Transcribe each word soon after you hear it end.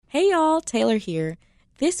Hey y'all, Taylor here.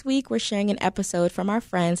 This week we're sharing an episode from our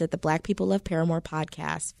friends at the Black People Love Paramore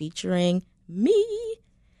podcast featuring me.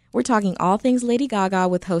 We're talking all things Lady Gaga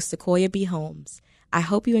with host Sequoia B. Holmes. I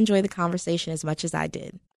hope you enjoy the conversation as much as I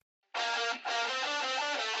did.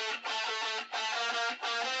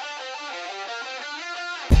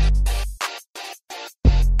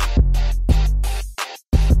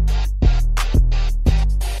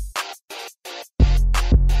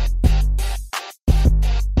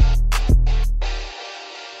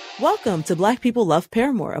 Welcome to Black People Love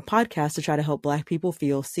Paramore, a podcast to try to help Black people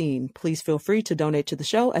feel seen. Please feel free to donate to the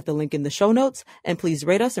show at the link in the show notes, and please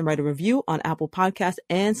rate us and write a review on Apple Podcasts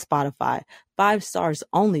and Spotify. 5 stars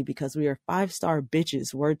only, because we are 5-star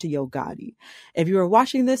bitches, word to Yo Gotti. If you are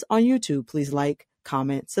watching this on YouTube, please like,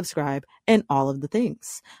 comment, subscribe, and all of the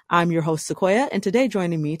things. I'm your host, Sequoia, and today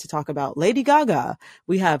joining me to talk about Lady Gaga,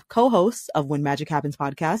 we have co-hosts of When Magic Happens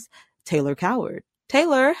podcast, Taylor Coward.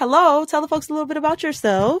 Taylor, hello. Tell the folks a little bit about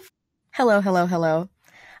yourself. Hello.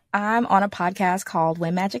 I'm on a podcast called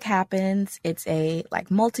When Magic Happens. It's a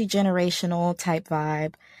multi-generational type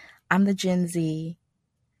vibe. I'm the Gen Z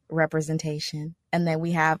representation. And then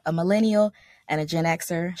we have a millennial and a Gen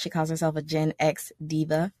Xer. She calls herself a Gen X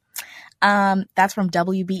diva. That's from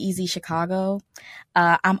WBEZ Chicago.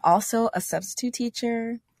 I'm also a substitute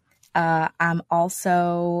teacher. I'm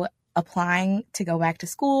also applying to go back to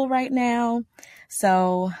school right now.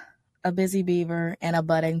 So a busy beaver and a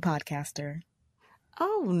budding podcaster.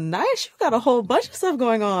 Oh, nice. You got a whole bunch of stuff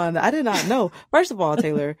going on. I did not know. First of all,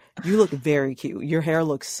 Taylor, you look very cute. Your hair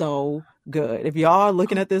looks so good. If y'all are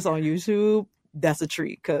looking at this on YouTube, that's a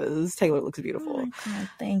treat because Taylor looks beautiful. Oh my God,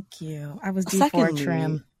 thank you. I was due for a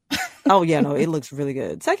trim. Oh, yeah, no, it looks really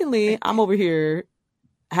good. Secondly, I'm over here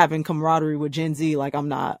having camaraderie with Gen Z like I'm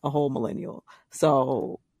not a whole millennial.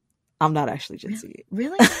 So I'm not actually Gen Z.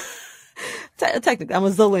 Really? Technically, I'm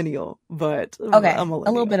a zillennial, but okay, I'm a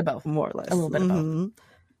little bit of both. More or less. A little bit of both.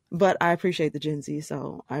 But I appreciate the Gen Z,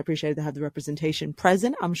 so I appreciate to have the representation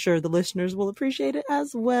present. I'm sure the listeners will appreciate it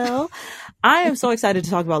as well. I am so excited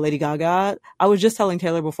to talk about Lady Gaga. I was just telling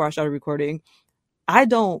Taylor before I started recording, I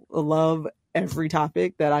don't love every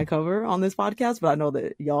topic that I cover on this podcast, but I know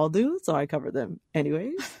that y'all do, so I cover them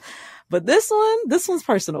anyways. But this one's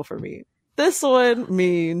personal for me. This one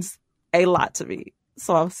means a lot to me.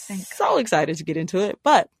 So I'm so excited to get into it.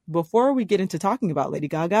 But before we get into talking about Lady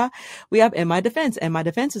Gaga, we have In My Defense. In My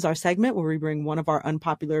Defense is our segment where we bring one of our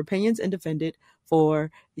unpopular opinions and defend it for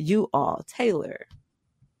you all. Taylor,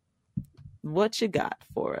 what you got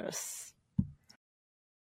for us?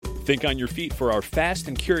 Think on your feet for our Fast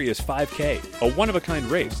and Curious 5K, a one-of-a-kind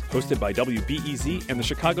race hosted by WBEZ and the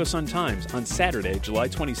Chicago Sun-Times on Saturday, July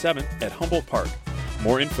 27th at Humboldt Park.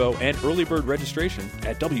 More info and early bird registration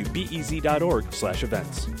at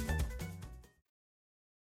wbez.org/events.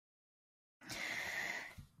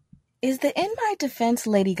 Is the In My Defense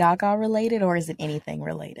Lady Gaga related, or is it anything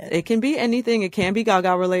related? It can be anything. It can be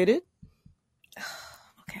Gaga related.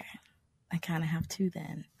 Okay. I kind of have two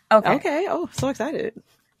then. Okay. Oh, so excited.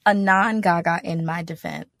 A non-Gaga In My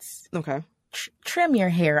Defense. Okay. Trim your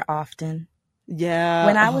hair often. Yeah.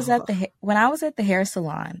 When I was at the hair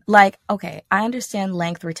salon, okay, I understand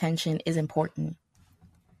length retention is important,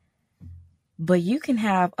 but you can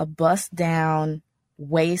have a bust down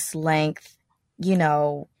waist length,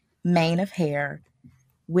 mane of hair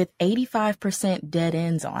with 85% dead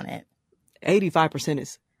ends on it. 85%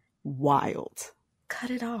 is wild.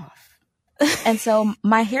 Cut it off. And so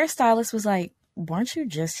my hairstylist was like, "Weren't you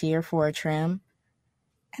just here for a trim?"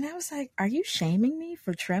 And I was like, "Are you shaming me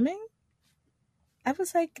for trimming?" I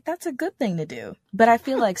was like, that's a good thing to do. But I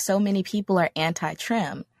feel like so many people are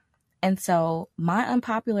anti-trim. And so my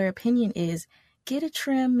unpopular opinion is get a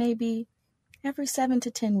trim maybe every 7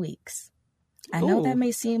 to 10 weeks. I know that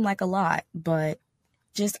may seem like a lot, but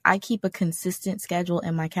I keep a consistent schedule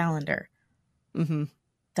in my calendar. Mm-hmm.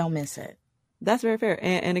 Don't miss it. That's very fair.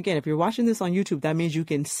 And again, if you're watching this on YouTube, that means you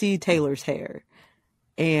can see Taylor's hair.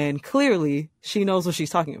 And clearly she knows what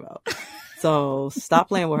she's talking about. So stop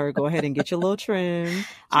playing with her. Go ahead and get your little trim.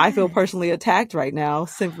 I feel personally attacked right now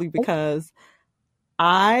simply because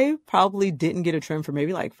I probably didn't get a trim for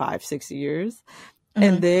maybe 5-6 years. Mm-hmm.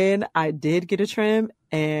 And then I did get a trim,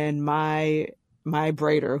 and my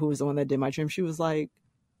braider, who was the one that did my trim, she was like,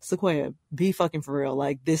 "Sequoia, be fucking for real.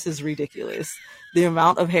 This is ridiculous. The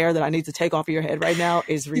amount of hair that I need to take off of your head right now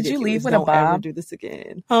is ridiculous. Did you leave with Don't a bob? Ever do this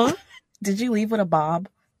again." Huh? Did you leave with a bob?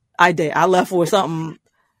 I did. I left with something.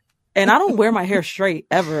 And I don't wear my hair straight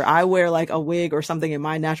ever. I wear a wig or something, and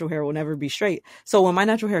my natural hair will never be straight. So when my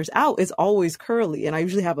natural hair is out, it's always curly. And I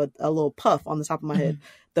usually have a little puff on the top of my head.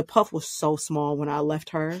 The puff was so small when I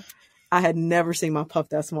left her. I had never seen my puff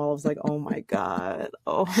that small. I was like, oh my God.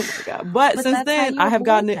 Oh my God. But since that's then, how I you have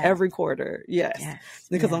gotten avoid it that. every quarter. Yes.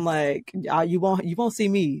 Because yes. I'm like, you won't see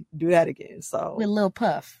me do that again. So With a little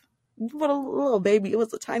puff. what a little baby. It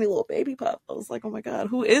was a tiny little baby puff. I was like, oh my God,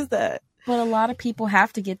 who is that? But a lot of people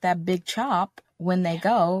have to get that big chop when they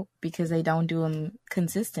go because they don't do them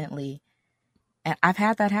consistently. And I've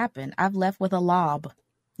had that happen. I've left with a lob,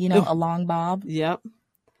 a long bob. Yep.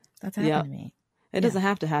 That's happened to me. It doesn't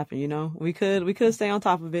have to happen, We could stay on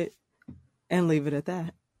top of it and leave it at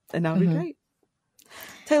that. And that would be great.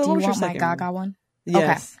 Taylor, what was your second my Gaga one?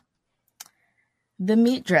 Yes. Okay. The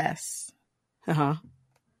meat dress. Uh-huh.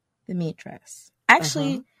 The meat dress.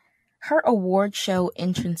 Actually, her award show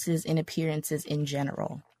entrances and appearances in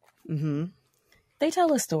general. Mm-hmm. They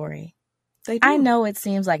tell a story. They do. I know it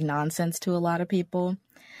seems like nonsense to a lot of people,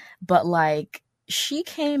 but like she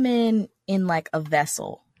came in like a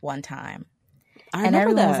vessel one time. And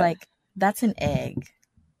everyone was like, that's an egg.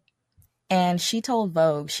 And she told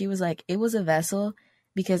Vogue, she was like, it was a vessel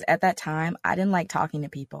because at that time I didn't like talking to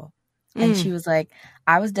people. And she was like,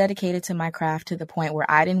 I was dedicated to my craft to the point where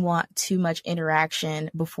I didn't want too much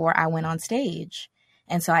interaction before I went on stage.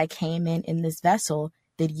 And so I came in this vessel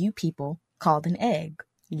that you people called an egg.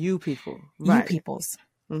 You people. Right. You peoples.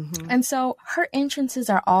 And so her entrances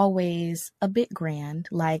are always a bit grand.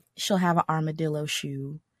 Like she'll have an armadillo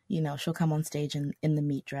shoe. She'll come on stage in the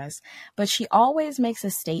meat dress. But she always makes a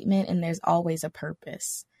statement and there's always a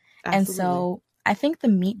purpose. Absolutely. And so I think the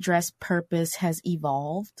meat dress purpose has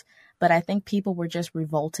evolved. But I think people were just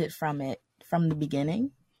revolted from it from the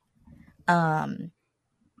beginning. But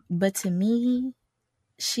to me,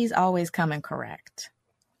 she's always coming correct.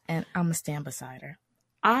 And I'm going to stand beside her.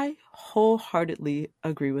 I wholeheartedly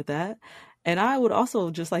agree with that. And I would also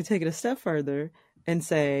just like take it a step further and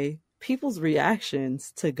say people's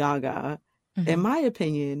reactions to Gaga, in my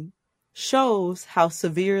opinion, shows how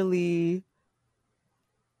severely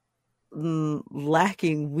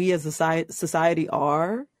lacking we as a society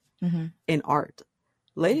are in art.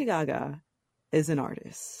 Lady Gaga is an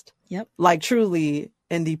artist. Yep. Like truly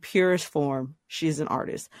in the purest form, she is an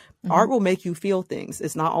artist. Art will make you feel things.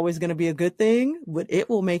 It's not always going to be a good thing, but it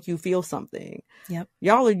will make you feel something. Yep.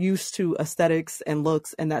 Y'all are used to aesthetics and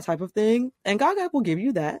looks and that type of thing. And Gaga will give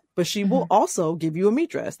you that, but she will also give you a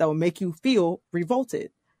meat dress that will make you feel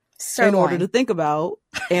revolted in order to think about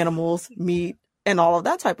animals, meat, and all of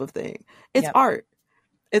that type of thing. It's art.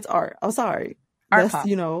 It's art. I'm sorry. Art That's,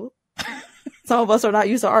 some of us are not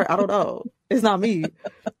used to art. I don't know. It's not me,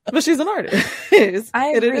 but she's an artist. I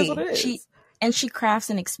agree. It is what it is. She crafts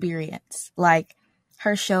an experience. Like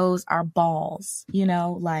her shows are balls,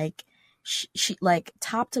 like she like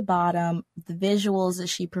top to bottom, the visuals that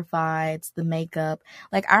she provides, the makeup.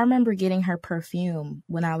 Like I remember getting her perfume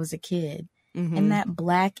when I was a kid and that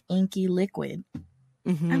black inky liquid.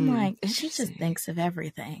 I'm like, she just thinks of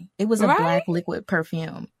everything. It was a black liquid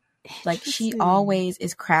perfume. Like she always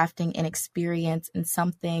is crafting an experience and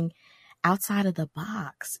something outside of the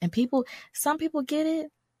box. And some people get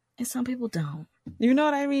it and some people don't. You know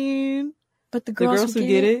what I mean? But the girls who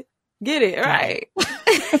get it, right?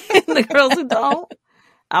 The girls who don't,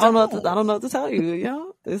 I don't know what to tell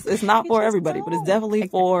you. It's not for everybody, but it's definitely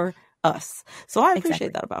for us. So I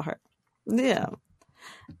appreciate that about her. Yeah.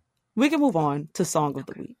 We can move on to Song of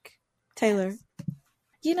the Week. Taylor.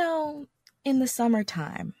 In the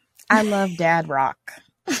summertime, I love dad rock.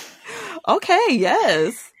 Okay,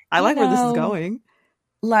 yes. I like where this is going.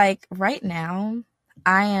 Like right now,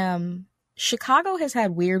 Chicago has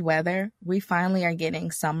had weird weather. We finally are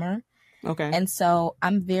getting summer. Okay. And so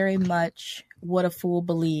I'm very much What a Fool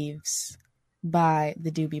Believes by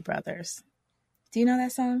the Doobie Brothers. Do you know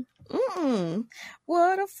that song?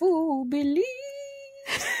 What a fool believes.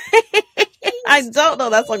 I don't know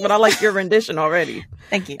that song, but I like your rendition already.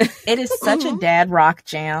 Thank you. It is such a dad rock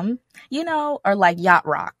jam, or like yacht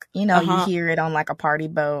rock. You hear it on like a party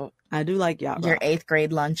boat. I do like yacht rock. Your 8th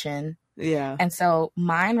grade luncheon. Yeah. And so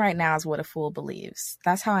mine right now is What a Fool Believes.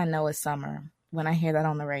 That's how I know it's summer, when I hear that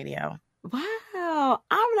on the radio. Wow.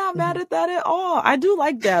 I'm not mad at that at all. I do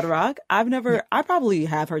like dad rock. I probably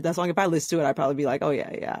have heard that song. If I listen to it, I'd probably be like, oh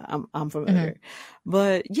yeah, I'm familiar.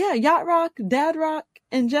 But yeah, yacht rock, dad rock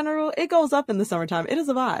in general, it goes up in the summertime. It is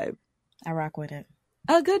a vibe. I rock with it.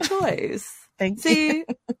 A good choice. Thank you.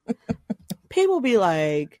 People be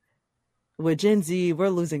like, with Gen Z, we're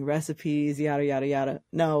losing recipes, yada, yada, yada.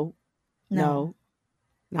 No.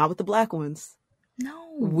 Not with the black ones. No.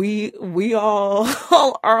 We all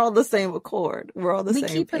are on the same accord. We're on the same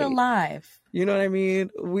page. We keep it alive. You know what I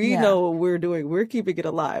mean? We know what we're doing. We're keeping it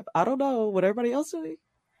alive. I don't know what everybody else doing,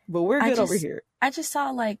 but we're good over here. I just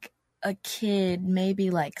saw like a kid, maybe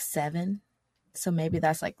like 7. So maybe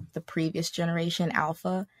that's like the previous generation,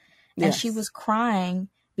 Alpha. And Yes. she was crying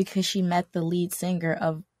because she met the lead singer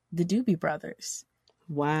of the Doobie Brothers.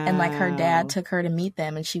 Wow. And like her dad took her to meet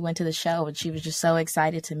them, and she went to the show, and she was just so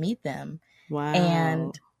excited to meet them.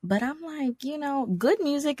 Wow. But I'm like, good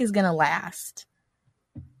music is going to last.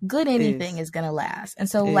 Good anything is going to last. And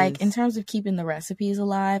so like in terms of keeping the recipes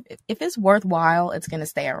alive, if it's worthwhile, it's going to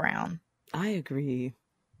stay around. I agree.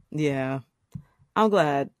 Yeah. I'm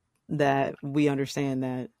glad that we understand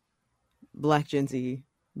that Black Gen Z,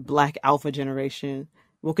 Black Alpha generation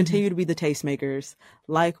will continue to be the tastemakers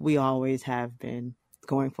like we always have been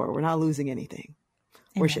going forward. We're not losing anything.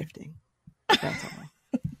 We're shifting. That's all.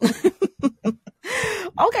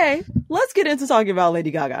 Okay, let's get into talking about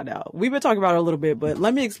Lady Gaga now. We've been talking about her a little bit, but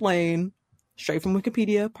let me explain straight from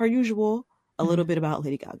Wikipedia, per usual, a little bit about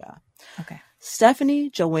Lady Gaga. Okay. Stephanie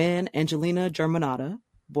Joanne Angelina Germanotta,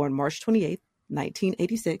 born March 28th,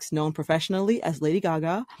 1986, known professionally as Lady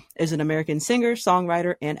Gaga, is an American singer,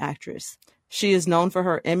 songwriter, and actress. She is known for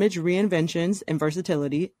her image reinventions and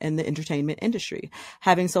versatility in the entertainment industry.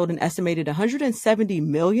 Having sold an estimated 170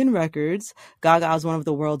 million records, Gaga is one of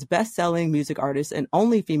the world's best-selling music artists and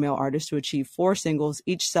only female artist to achieve 4 singles,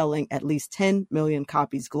 each selling at least 10 million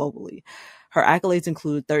copies globally. Her accolades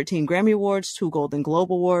include 13 Grammy Awards, 2 Golden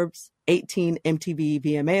Globe Awards, 18 MTV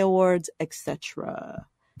VMA Awards, etc.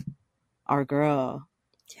 Our girl.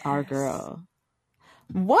 Yes. Our girl.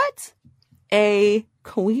 What a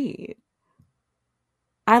queen.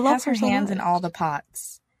 I love has her so hands much. in all the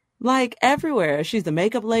pots. Like everywhere. She's the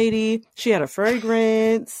makeup lady. She had a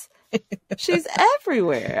fragrance. She's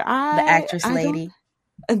everywhere. The actress lady.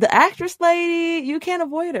 The actress lady. You can't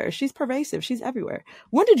avoid her. She's pervasive. She's everywhere.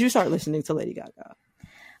 When did you start listening to Lady Gaga?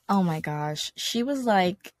 Oh my gosh. She was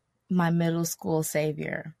like my middle school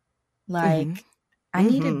savior. Like, I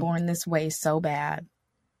needed Born This Way so bad.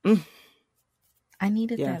 I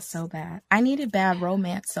needed that so bad. I needed Bad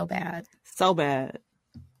Romance so bad. So bad.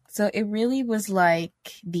 So it really was like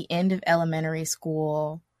the end of elementary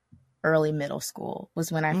school, early middle school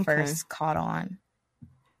was when I first caught on.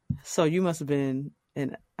 So you must have been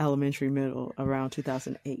in elementary, middle around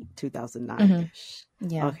 2008, 2009-ish.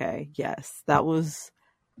 Yeah. Okay. Yes. That was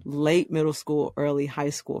late middle school, early high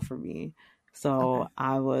school for me. So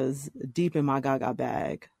I was deep in my Gaga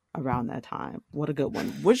bag around that time. What a good one.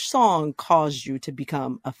 Which song caused you to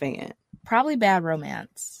become a fan? Probably Bad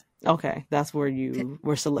Romance. Okay, that's where you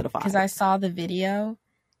were solidified. Because I saw the video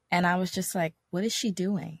and I was just like, what is she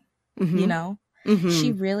doing? You know?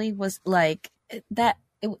 She really was like that.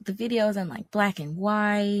 The video is in like black and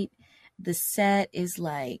white. The set is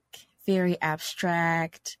like very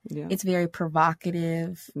abstract. Yeah. It's very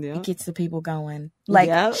provocative. Yeah. It gets the people going.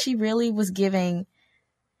 Like she really was giving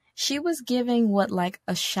what like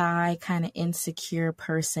a shy kind of insecure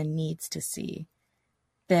person needs to see.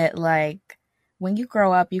 That like, when you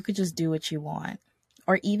grow up, you could just do what you want.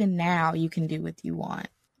 Or even now, you can do what you want.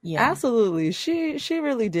 Yeah. Absolutely. She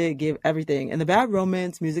really did give everything. And the Bad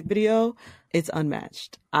Romance music video, it's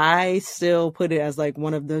unmatched. I still put it as like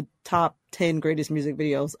one of the top 10 greatest music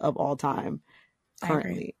videos of all time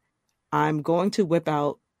currently. I'm going to whip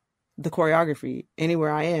out the choreography anywhere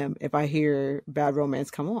I am if I hear Bad Romance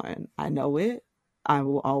come on. I know it. I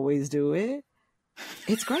will always do it.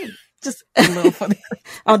 It's great. Just a little funny.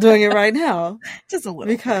 I'm doing it right now. Just a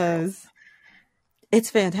little. Because it's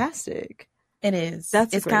fantastic. It is.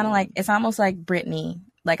 It's kind of like, it's almost like Britney.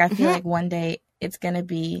 Like, I feel like one day it's going to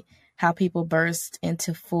be how people burst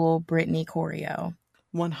into full Britney choreo.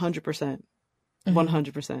 100%.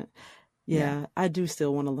 100%. Yeah, I do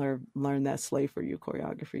still want to learn that Slave For You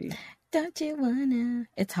choreography. Don't you wanna?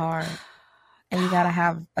 It's hard. And you got to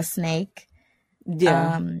have a snake.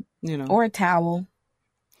 Yeah. You know. Or a towel.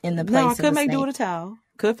 In the place I could make do with a towel.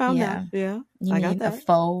 Could found that. Yeah. You need a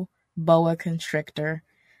faux boa constrictor.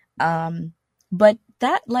 But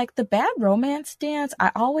that, like, the Bad Romance dance,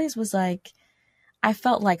 I always was like, I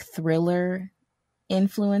felt like Thriller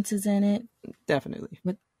influences in it. Definitely.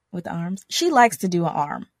 With arms. She likes to do an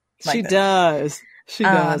arm. Like she does. She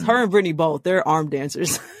does. Her and Britney both. They're arm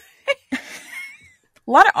dancers. A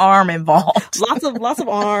lot of arm involved. Lots of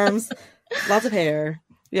arms. Lots of hair.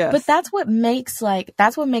 Yes. But that's what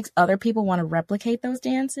makes other people want to replicate those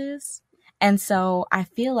dances. And so I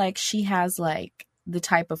feel like she has like the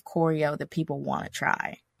type of choreo that people want to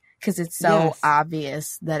try because it's so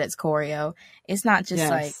obvious that it's choreo. It's not just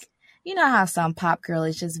like, you know how some pop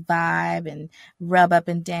girlies just vibe and rub up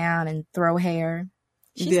and down and throw hair.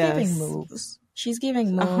 She's giving moves. She's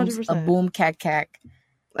giving moves. 100%. A boom cat cat.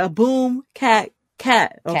 A boom cat.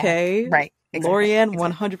 Okay. Right. Exactly. Lorianne,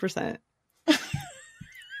 100%.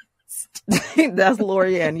 That's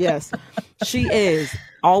Lorianne. Yes, she is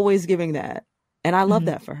always giving that, and I love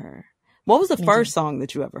that for her. What was the first song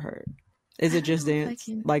that you ever heard? Is it Just Dance?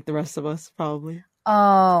 Like the rest of us, probably.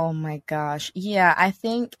 Oh my gosh. Yeah, I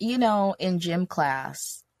think, in gym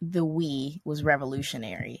class, the Wii was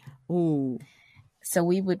revolutionary. Ooh. So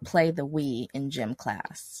we would play the Wii in gym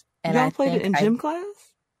class. And Y'all played it in gym class?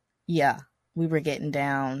 Yeah. We were getting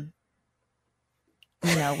down,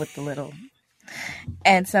 with the little...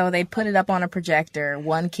 And so they put it up on a projector.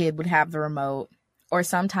 One kid would have the remote. Or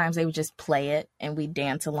sometimes they would just play it and we'd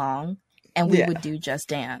dance along. And we would do Just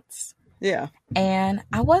Dance. Yeah. And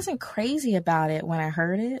I wasn't crazy about it when I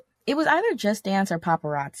heard it. It was either Just Dance or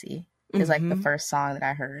Paparazzi is like the first song that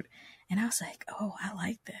I heard. And I was like, oh, I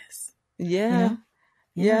like this. Yeah.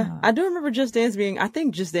 Yeah. I do remember Just Dance I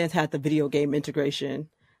think Just Dance had the video game integration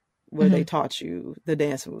where they taught you the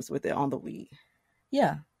dance moves with it on the Wii.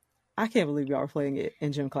 Yeah. I can't believe y'all were playing it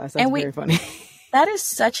in gym class. That's very funny. That is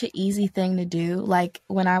such an easy thing to do. Like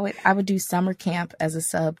when I would do summer camp as a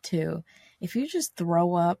sub too. If you just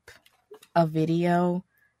throw up a video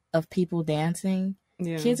of people dancing,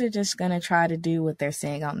 kids are just going to try to do what they're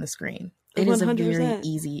seeing on the screen. It 100%. Is a very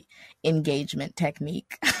easy engagement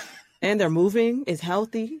technique. And they're moving. It's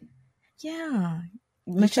healthy. Yeah.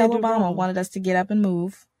 Michelle Obama wanted us to get up and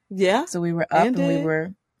move. Yeah. So we were up and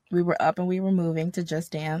we were up and we were moving to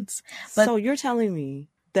Just Dance. But so you're telling me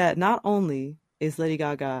that not only is Lady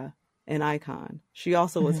Gaga an icon, she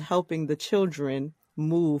also was helping the children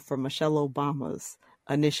move for Michelle Obama's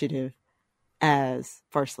initiative as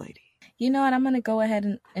First Lady. You know what? I'm going to go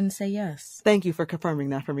ahead and say yes. Thank you for confirming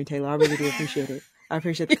that for me, Taylor. I really do appreciate it. I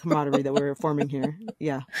appreciate the camaraderie that we're forming here.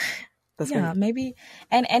 Yeah. That's great. Maybe.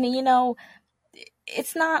 And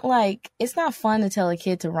it's not fun to tell a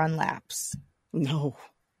kid to run laps. No.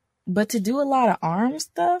 But to do a lot of arm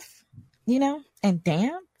stuff, and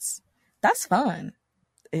dance, that's fun.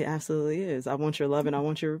 It absolutely is. I want your love and I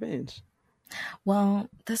want your revenge. Well,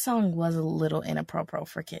 this song was a little inappropriate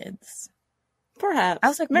for kids. Perhaps. I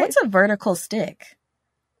was like, what's a vertical stick?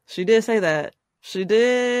 She did say that. She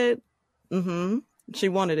did. She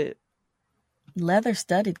wanted it.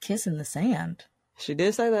 Leather-studded kiss in the sand. She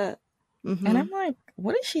did say that. And I'm like,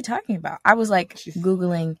 what is she talking about? I was like,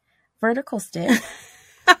 Googling vertical stick.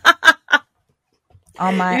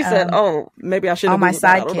 On my, you said, maybe I should have on my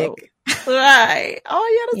sidekick. Right.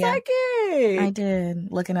 Oh, you had a sidekick. I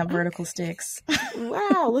did. Looking up vertical sticks.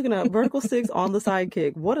 Wow. Looking up vertical sticks on the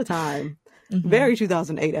sidekick. What a time. Very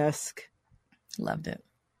 2008-esque. Loved it.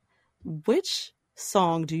 Which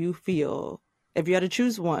song do you feel, if you had to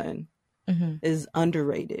choose one, is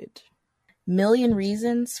underrated? Million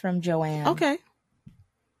Reasons from Joanne. Okay.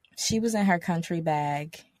 She was in her country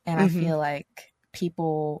bag, and I feel like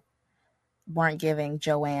people weren't giving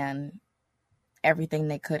Joanne everything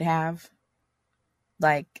they could have.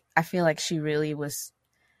 Like, I feel like she really was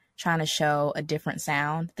trying to show a different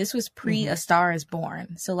sound. This was pre A Star Is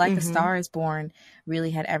Born. So like A Star Is Born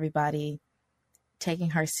really had everybody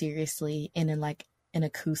taking her seriously in an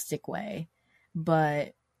acoustic way.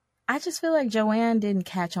 But I just feel like Joanne didn't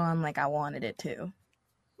catch on like I wanted it to.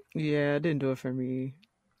 Yeah, it didn't do it for me.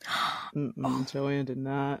 Joanne did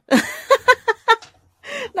not.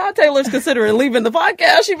 Now Taylor's considering leaving the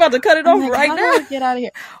podcast. She's about to cut it off right now. Get out of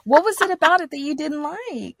here. What was it about it that you didn't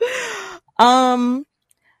like?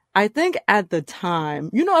 I think at the time,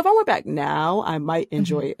 if I went back now, I might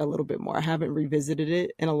enjoy it a little bit more. I haven't revisited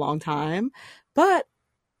it in a long time, but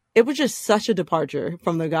it was just such a departure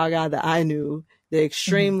from the Gaga that I knew, the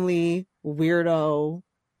extremely weirdo,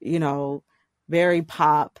 very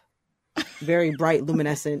pop, very bright,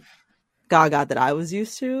 luminescent Gaga that I was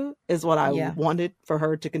used to is what I wanted for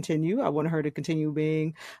her to continue. I wanted her to continue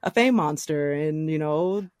being a fame monster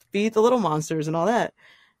and, feed the little monsters and all that.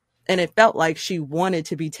 And it felt like she wanted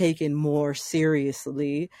to be taken more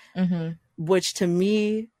seriously, which to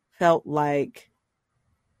me felt like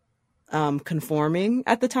conforming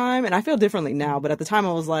at the time. And I feel differently now, but at the time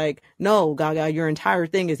I was like, no, Gaga, your entire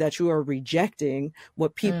thing is that you are rejecting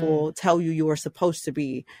what people tell you are supposed to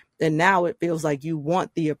be. And now it feels like you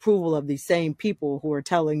want the approval of these same people who are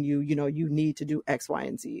telling you, you need to do X, Y,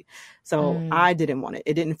 and Z. So I didn't want it.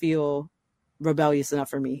 It didn't feel rebellious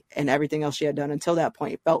enough for me. And everything else she had done until that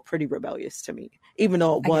point felt pretty rebellious to me, even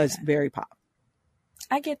though it was very pop.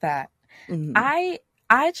 I get that. I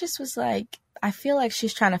just was like, I feel like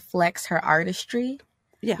she's trying to flex her artistry.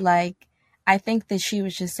 Yeah. Like, I think that she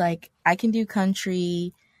was just like, I can do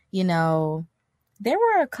country, There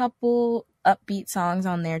were a couple upbeat songs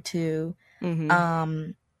on there too.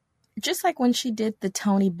 Just like when she did the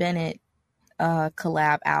Tony Bennett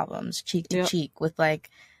collab albums, Cheek to Cheek, with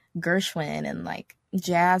like Gershwin and like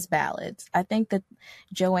jazz ballads. I think that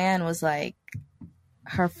Joanne was like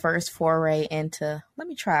her first foray into, let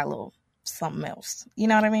me try a little something else. You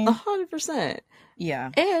know what I mean? 100%.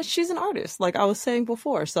 Yeah. And she's an artist, like I was saying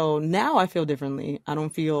before. So now I feel differently. I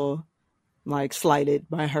don't feel like slighted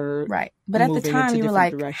by her. Right. But at the time you were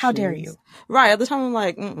like, how dare you? Right. At the time I'm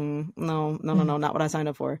like, no, not what I signed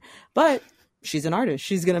up for. But she's an artist.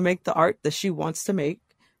 She's going to make the art that she wants to make.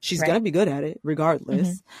 She's going to be good at it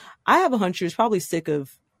regardless. I have a hunch she was probably sick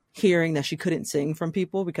of hearing that she couldn't sing from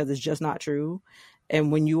people because it's just not true.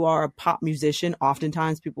 And when you are a pop musician,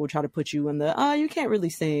 oftentimes people will try to put you in the, you can't really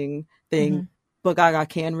sing thing. But Gaga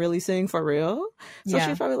can really sing for real. So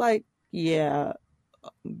she's probably like, yeah,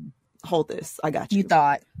 hold this. I got you. You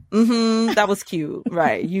thought. That was cute.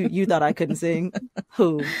 Right. You thought I couldn't sing?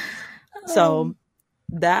 Who? So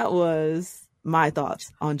that was my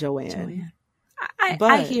thoughts on Joanne.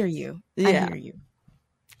 I hear you. I hear you.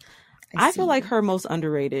 I feel like her most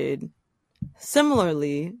underrated,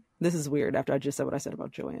 similarly, this is weird after I just said what I said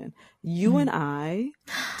about Joanne. You and I,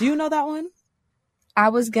 do you know that one?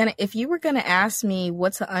 If you were gonna ask me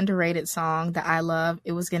what's an underrated song that I love,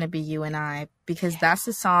 it was gonna be You and I, because that's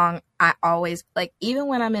the song I always, like, even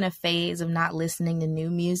when I'm in a phase of not listening to new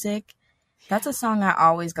music, that's a song I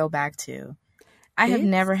always go back to. I have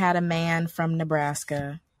never had a man from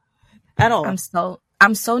Nebraska. At all.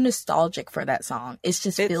 I'm so nostalgic for that song. It's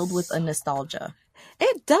just filled with a nostalgia.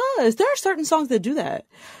 It does. There are certain songs that do that.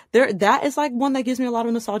 That is like one that gives me a lot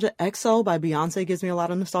of nostalgia. EXO by Beyonce gives me a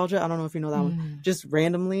lot of nostalgia. I don't know if you know that one. Just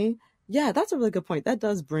randomly. Yeah, that's a really good point. That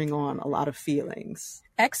does bring on a lot of feelings.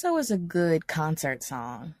 EXO is a good concert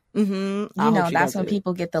song. You know, that's when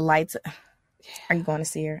people get the lights. Are you going to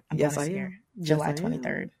see her? I'm going to see her. July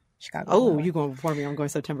 23rd, Chicago. Oh, you're going before me. I'm going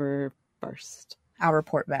September 1st. I'll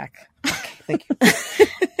report back. Okay, thank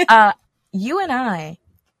you. You and I,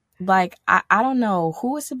 like, I don't know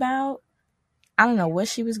who it's about. I don't know what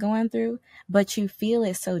she was going through, but you feel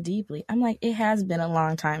it so deeply. I'm like, it has been a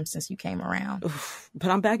long time since you came around. Oof,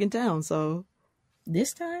 but I'm back in town, so.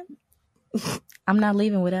 This time, I'm not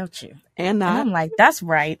leaving without you. And I'm like, that's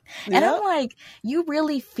right. Yep. And I'm like, you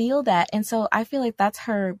really feel that. And so I feel like that's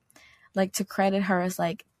her, like, to credit her as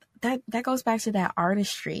like, that goes back to that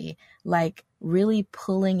artistry, like really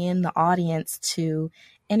pulling in the audience to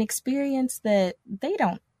an experience that they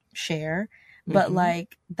don't share. But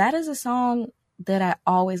like, that is a song that I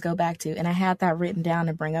always go back to. And I had that written down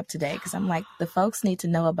to bring up today because I'm like, the folks need to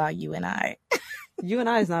know about You and I. You and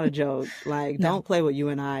I is not a joke. Like, don't play with You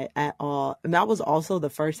and I at all. And that was also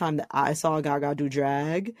the first time that I saw Gaga do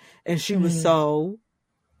drag. And she was so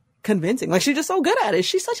convincing. Like, she's just so good at it.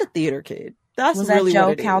 She's such a theater kid. That's was really that Joe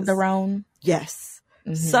what it Calderone? Is. Yes.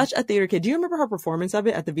 Such a theater kid. Do you remember her performance of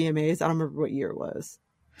it at the VMAs? I don't remember what year it was.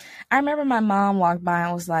 I remember my mom walked by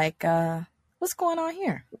and was like, what's going on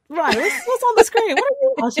here? Right. What's on the screen? What are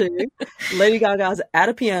you watching? Lady Gaga's at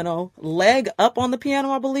a piano, leg up on the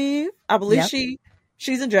piano, I believe.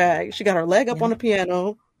 She's in drag. She got her leg up on the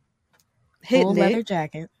piano. Full leather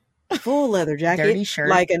jacket. Full leather jacket. Dirty shirt.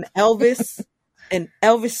 Like an Elvis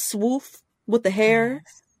swoop with the hair.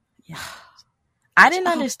 Yes. Yeah. I didn't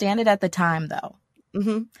understand it at the time, though.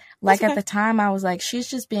 Like, at the time, I was like, she's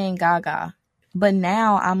just being Gaga. But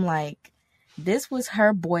now I'm like, this was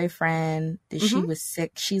her boyfriend that she was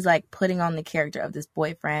sick. She's like putting on the character of this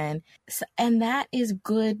boyfriend. So, and that is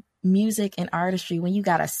good music and artistry when you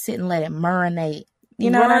got to sit and let it marinate.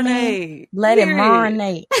 You know what I mean? Let it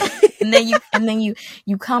marinate. and then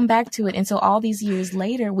you come back to it. And so all these years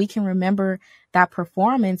later, we can remember that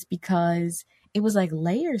performance because it was like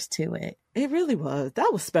layers to it. It really was.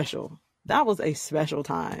 That was special. That was a special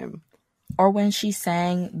time. Or when she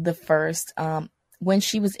sang the first, when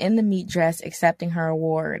she was in the meat dress accepting her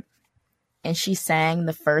award and she sang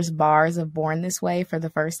the first bars of Born This Way for the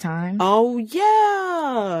first time. Oh,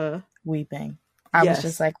 yeah. Weeping. I was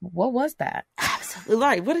just like, what was that? Absolutely.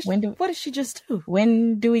 Like, what did she just do?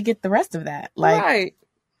 When do we get the rest of that? Like, right.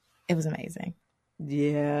 It was amazing.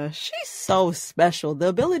 Yeah, she's so special. The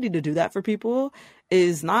ability to do that for people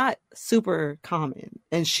is not super common.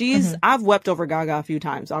 And I've wept over Gaga a few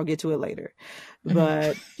times. I'll get to it later.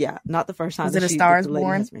 But yeah, not the first time. Was it A Star Is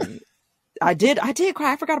Born? I did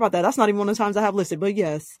cry. I forgot about that. That's not even one of the times I have listed, but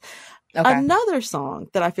yes. Okay. Another song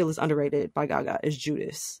that I feel is underrated by Gaga is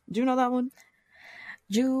Judas. Do you know that one?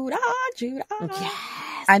 Judah. Yes.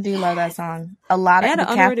 I do love that song. A lot of the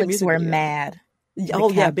Catholics were mad.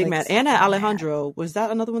 Oh, yeah, big mad. And at Alejandro. Was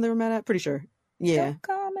that another one they were mad at? Pretty sure. Yeah.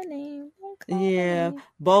 Yeah.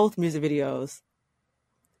 Both music videos.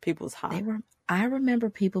 People's hot. I remember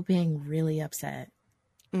people being really upset.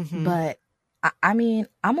 But, I mean,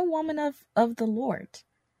 I'm a woman of the Lord.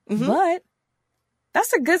 but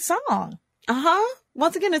that's a good song.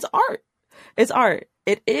 Once again, it's art. It's art.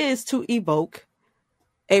 It is to evoke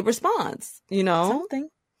a response, you know? Something.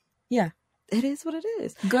 Yeah. It is what it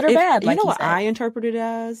is. Good or bad, like you know what said. I interpret it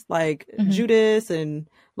as? Like Judas and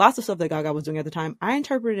lots of stuff that Gaga was doing at the time. I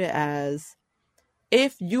interpret it as,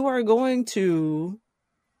 if you are going to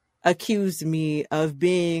accuse me of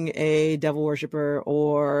being a devil worshiper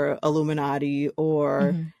or Illuminati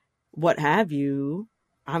or what have you,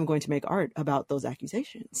 I'm going to make art about those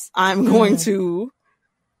accusations. I'm going to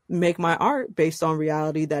make my art based on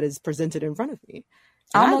reality that is presented in front of me.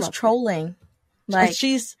 And almost trolling. Like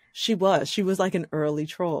she was like an early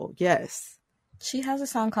troll. Yes. She has a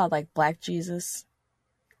song called like Black Jesus.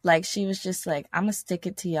 Like she was just like, I'm gonna stick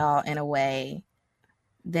it to y'all in a way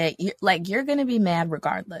that you're gonna be mad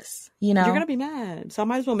regardless. You know? You're gonna be mad. So I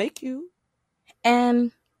might as well make you.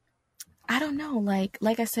 And I don't know,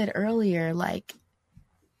 like I said earlier, like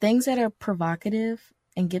things that are provocative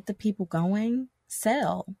and get the people going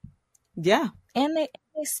sell. Yeah. And they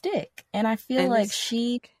stick. And I feel like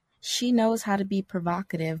she knows how to be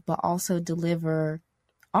provocative but also deliver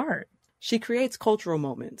art. She creates cultural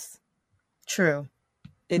moments. True.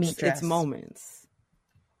 It's moments.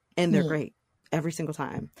 And they're great every single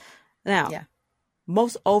time. Now,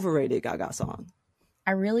 most overrated Gaga song.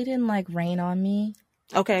 I really didn't like Rain on Me.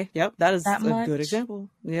 Okay, yep, that is that a much. good example.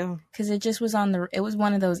 Yeah. Because it just was it was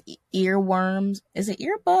one of those earworms. Is it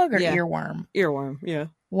earbug or earworm? Earworm, yeah.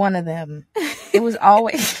 One of them. It was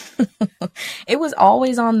always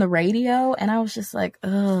on the radio, and I was just like,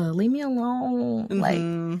 ugh, leave me alone.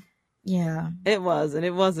 Like, yeah. It was, and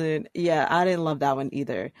it wasn't, I didn't love that one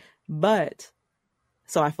either. But,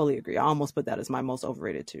 so I fully agree. I almost put that as my most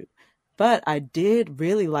overrated too. But I did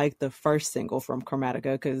really like the first single from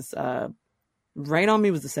Chromatica, because Rain on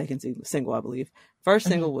Me was the second single, I believe. First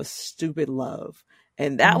single was Stupid Love.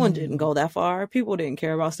 And that one didn't go that far. People didn't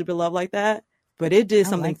care about Stupid Love like that. But it did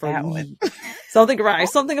something for me.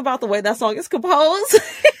 Something about the way that song is composed.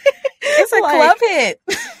 It's a club hit.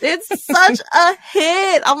 It's such a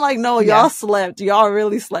hit. I'm like, no, y'all slept. Y'all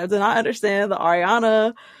really slept. And I understand the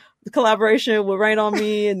Ariana collaboration with Rain on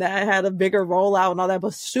Me, and that had a bigger rollout and all that.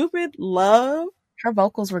 But Stupid Love. Her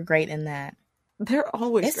vocals were great in that. They're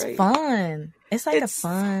always great. It's fun. It's like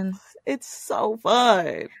fun. It's so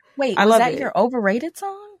fun. Wait, was that your overrated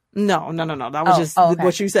song? No. That was just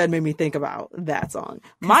what you said made me think about that song.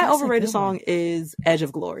 My overrated song is Edge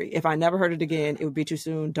of Glory. If I never heard it again, it would be too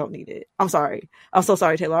soon. Don't need it. I'm sorry. I'm so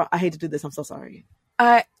sorry, Taylor. I hate to do this. I'm so sorry.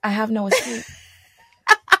 I have no escape.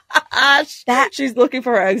 She's looking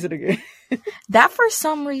for her exit again. That for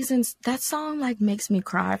some reasons, that song like makes me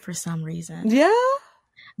cry for some reason. Yeah.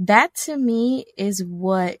 That to me is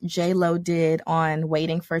what J-Lo did on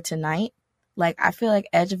Waiting for Tonight. Like, I feel like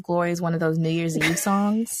Edge of Glory is one of those New Year's Eve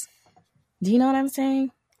songs. Do you know what I'm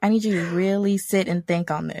saying? I need you to really sit and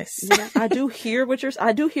think on this. Yeah, I do hear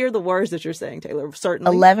the words that you're saying, Taylor.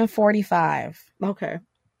 Certainly. 11:45. Okay.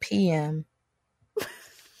 PM.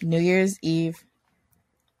 New Year's Eve.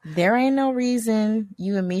 There ain't no reason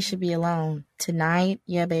you and me should be alone. Tonight,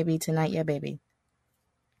 yeah, baby. Tonight, yeah, baby.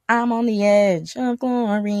 I'm on the edge of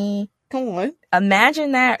glory. Come on.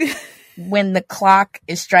 Imagine that when the clock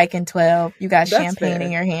is striking 12. You got champagne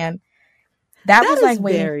in your hand. That was like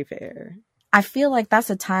very fair. I feel like that's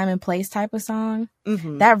a time and place type of song.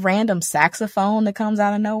 That random saxophone that comes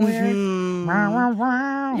out of nowhere. You know what?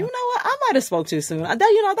 I might have spoke too soon.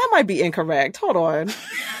 That might be incorrect. Hold on.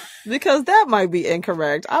 Because that might be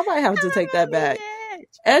incorrect. I might have to take that back.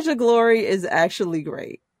 Edge of Glory is actually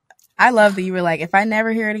great. I love that you were like, if I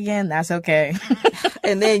never hear it again, that's okay.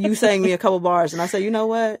 And then you sang me a couple bars, and I said, you know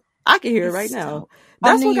what? I can hear it right now.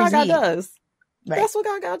 That's what Gaga does. Right. That's what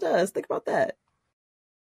Gaga does. Think about that.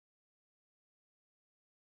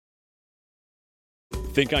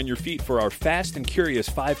 Think on your feet for our Fast and Curious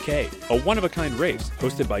 5K, a one-of-a-kind race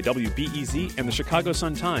hosted by WBEZ and the Chicago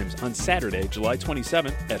Sun-Times on Saturday, July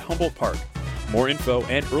 27th at Humboldt Park. More info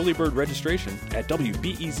and early bird registration at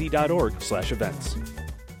wbez.org/events.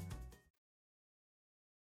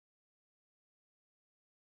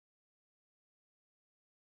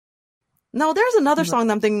 No, there's another song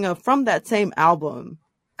that I'm thinking of from that same album.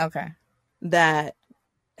 Okay. That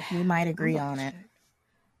we might agree on it.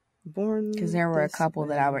 Because there were a couple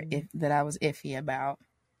that I was iffy about.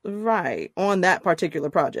 Right. On that particular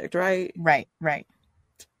project, right? Right.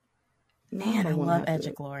 Man, I love Edge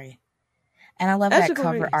of Glory. And I love that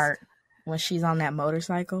cover art when she's on that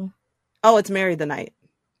motorcycle. Oh, it's Mary the Night.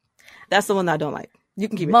 That's the one that I don't like. You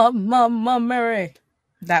can keep it. Mary.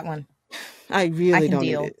 That one. I really don't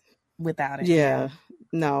deal need it. Without it. Yeah.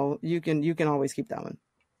 No, you can always keep that one.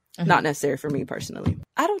 Not necessary for me personally.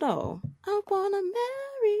 I don't know. I wanna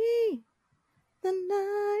marry the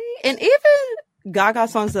night. And even Gaga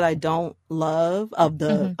songs that I don't love of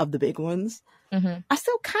the big ones, I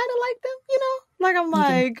still kind of like them, you know? Like, I'm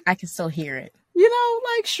like, I can still hear it. You know,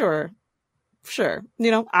 like, sure.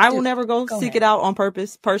 You know, I will never go seek it out on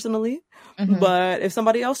purpose personally. But if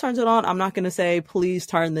somebody else turns it on, I'm not going to say, please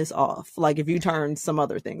turn this off. Like, if you turn some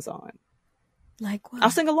other things on. Like what?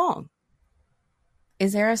 I'll sing along.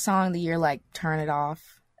 Is there a song that you're like, turn it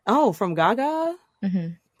off? Oh, from Gaga?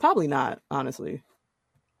 Probably not, honestly.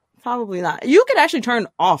 Probably not. You could actually turn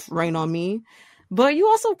off Rain on Me, but you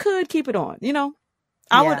also could keep it on, you know?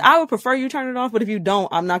 I would prefer you turn it off, but if you don't,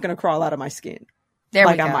 I'm not going to crawl out of my skin. There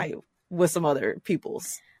like we go. I might with some other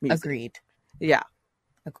people's music. Agreed. Yeah.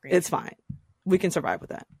 Agreed. It's fine. We can survive with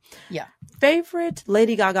that. Yeah. Favorite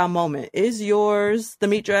Lady Gaga moment? Is yours the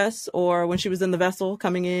meat dress or when she was in the vessel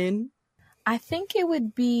coming in? I think it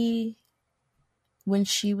would be when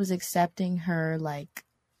she was accepting her, like,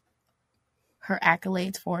 her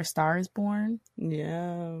accolades for A Star Is Born.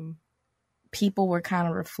 Yeah. People were kind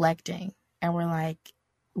of reflecting and were like,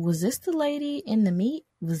 was this the lady in the meat?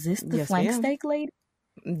 Was this the flank steak lady?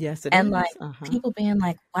 Yes, it and is. Like people being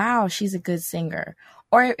like, wow, she's a good singer.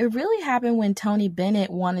 Or it really happened when Tony Bennett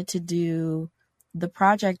wanted to do the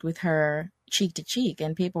project with her cheek to cheek.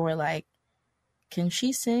 And people were like, can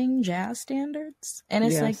she sing jazz standards? And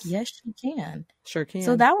it's like, yes, she can. Sure can.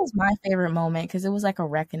 So that was my favorite moment because it was like a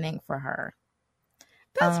reckoning for her.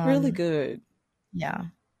 That's really good. Yeah.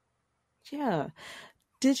 Yeah.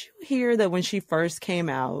 Did you hear that when she first came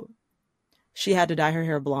out, she had to dye her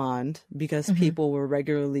hair blonde because people were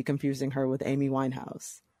regularly confusing her with Amy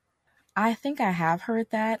Winehouse? I think I have heard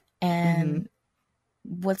that. And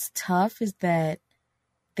what's tough is that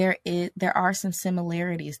there are some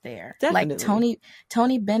similarities there. Definitely. Like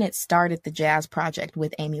Tony Bennett started the jazz project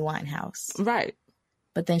with Amy Winehouse. Right.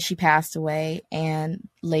 But then she passed away and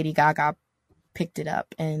Lady Gaga picked it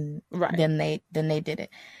up and then they did it.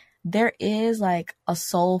 There is like a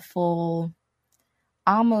soulful,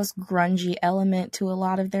 almost grungy element to a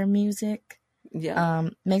lot of their music. Yeah.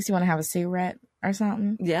 Makes you want to have a cigarette or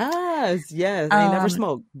something. Yes. I never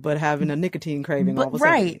smoked, but having a nicotine craving all of a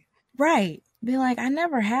sudden. Right. Be like, I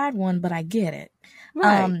never had one, but I get it.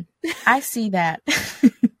 Right. I see that.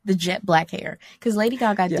 The jet black hair. Because Lady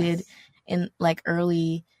Gaga did in like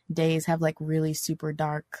early days have like really super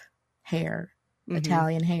dark hair.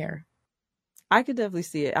 Italian hair. I could definitely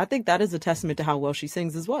see it. I think that is a testament to how well she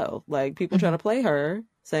sings as well. Like, people try to play her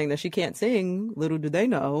saying that she can't sing. Little do they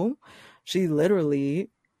know, she literally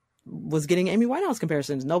was getting Amy Winehouse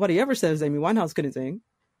comparisons. Nobody ever says Amy Winehouse couldn't sing.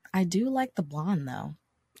 I do like the blonde though.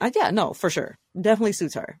 Yeah, no, for sure. Definitely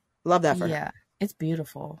suits her. Love that for her. Yeah, it's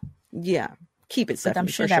beautiful. Yeah, keep it, Stephanie, but I'm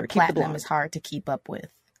sure that platinum is hard to keep up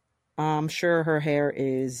with. I'm sure her hair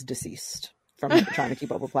is deceased from trying to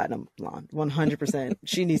keep up with platinum blonde. 100%.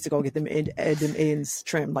 She needs to go get them ends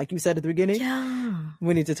trimmed. Like you said at the beginning. Yeah.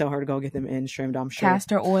 We need to tell her to go get them ends trimmed, I'm sure.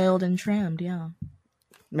 Castor oiled and trimmed, yeah.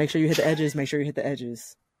 Make sure you hit the edges. Make sure you hit the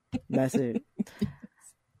edges. That's it.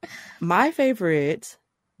 My favorite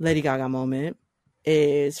Lady Gaga moment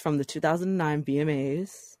is from the 2009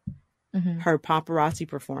 VMAs. Her paparazzi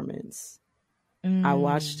performance. I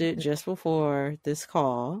watched it just before this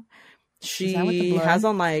call. She has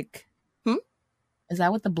on like... Is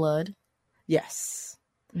that with the blood? Yes.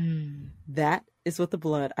 That is with the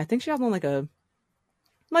blood. I think she has on like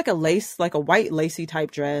a lace, like a white lacy type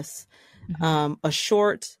dress. A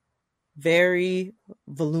short, very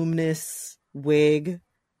voluminous wig,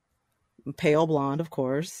 pale blonde, of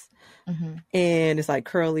course. And it's like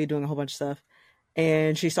curly, doing a whole bunch of stuff.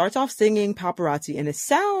 And she starts off singing Paparazzi and it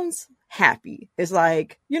sounds happy. It's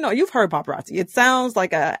like, you know, you've heard Paparazzi. It sounds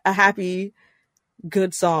like a happy,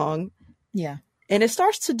 good song. Yeah. And it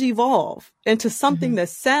starts to devolve into something that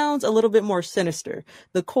sounds a little bit more sinister.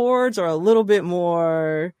 The chords are a little bit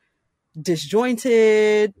more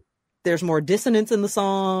disjointed. There's more dissonance in the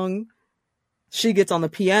song. She gets on the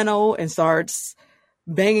piano and starts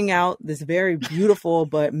banging out this very beautiful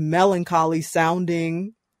but melancholy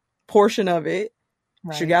sounding portion of it.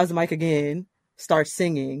 Right. She grabs the mic again, starts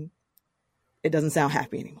singing. It doesn't sound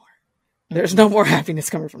happy anymore. There's no more happiness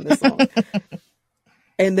coming from this song.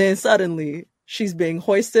 And then suddenly she's being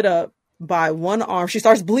hoisted up by one arm. She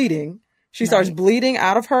starts bleeding. She starts bleeding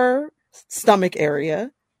out of her stomach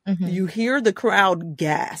area. You hear the crowd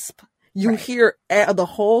gasp. You hear the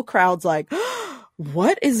whole crowd's like,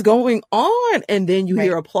 what is going on? And then you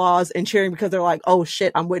hear applause and cheering because they're like, oh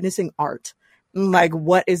shit, I'm witnessing art. Like,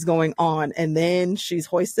 what is going on? And then she's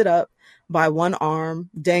hoisted up by one arm,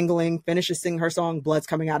 dangling, finishes singing her song, blood's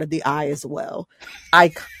coming out of the eye as well.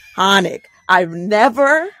 Iconic. I've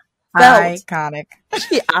never felt iconic.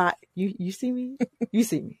 You see me? You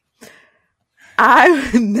see me.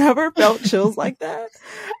 I've never felt chills like that.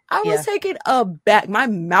 I was taken aback. My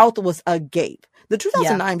mouth was agape. The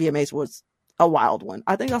 2009 VMAs was a wild one.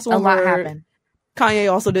 I think that's one where happened.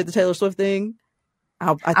 Kanye also did the Taylor Swift thing.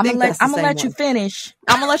 I'm gonna let you finish.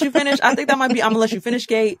 I'm gonna let you finish. I think that might be I'm gonna let you finish,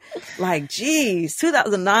 Gate. Like, geez,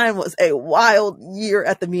 2009 was a wild year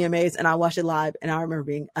at the VMAs, and I watched it live, and I remember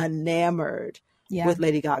being enamored with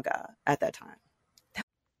Lady Gaga at that time.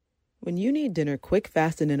 When you need dinner quick,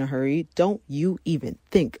 fast, and in a hurry, don't you even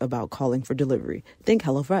think about calling for delivery. Think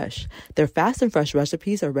HelloFresh. Their fast and fresh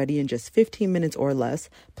recipes are ready in just 15 minutes or less.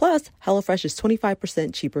 Plus, HelloFresh is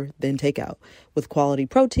 25% cheaper than takeout. With quality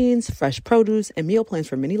proteins, fresh produce, and meal plans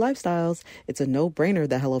for many lifestyles, it's a no-brainer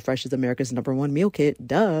that HelloFresh is America's #1 meal kit.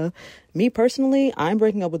 Duh. Me personally, I'm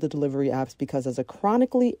breaking up with the delivery apps because as a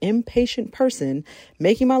chronically impatient person,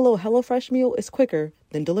 making my little HelloFresh meal is quicker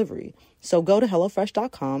than delivery. So go to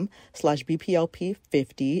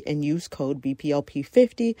HelloFresh.com/BPLP50 and use code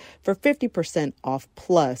BPLP50 for 50% off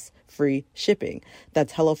plus free shipping.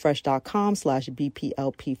 That's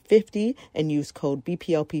HelloFresh.com/BPLP50 and use code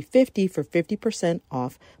BPLP50 for 50%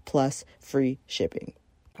 off plus free shipping.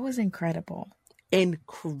 It was incredible.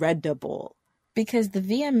 Incredible. Because the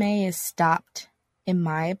VMAs stopped, in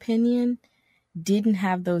my opinion, didn't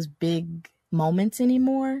have those big moments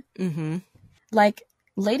anymore. Mm-hmm. Like,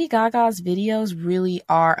 Lady Gaga's videos really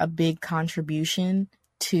are a big contribution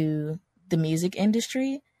to the music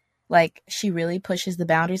industry. Like, she really pushes the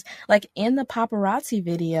boundaries. Like, in the paparazzi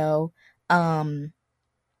video, I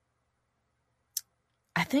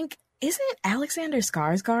think, isn't Alexander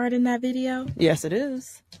Skarsgård in that video? Yes, it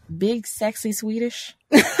is. Big, sexy Swedish.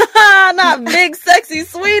 Not big, sexy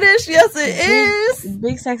Swedish. Yes, it is.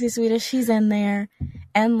 Big, sexy Swedish. She's in there.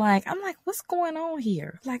 And like, I'm like, what's going on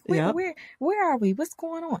here? Like, where are we? What's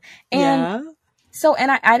going on? And so,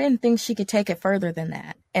 and I didn't think she could take it further than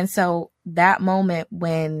that. And so that moment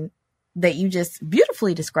that you just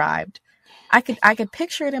beautifully described, I could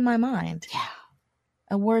picture it in my mind. Yeah.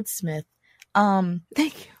 A wordsmith.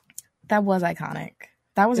 Thank you. That was iconic.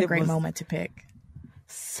 That was a great moment to pick.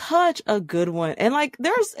 Such a good one. And like,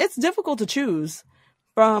 it's difficult to choose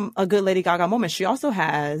from a good Lady Gaga moment. She also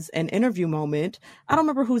has an interview moment. I don't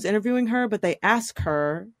remember who's interviewing her, but they ask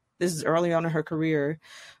her, this is early on in her career,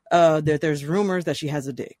 that there's rumors that she has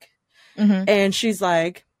a dick. Mm-hmm. And she's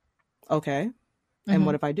like, okay. Mm-hmm. And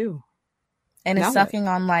what if I do? And it's sucking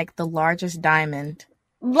on like the largest diamond.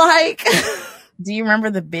 Like, do you remember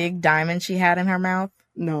the big diamond she had in her mouth?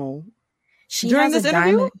 No. During this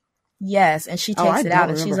interview? Diamond. Yes. And she takes it out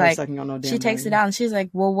and she's like, she takes it out and she's like,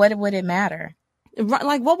 well, what would it matter?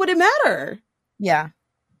 Like, what would it matter? Yeah.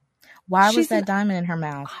 Why was that diamond in her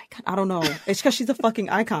mouth? I don't know. It's because she's a fucking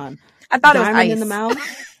icon. I thought diamond it was ice. In the mouth.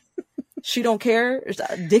 She don't care.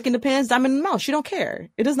 Dick in the pants, diamond in the mouth. She don't care.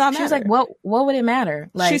 It does not matter. She was like, what would it matter?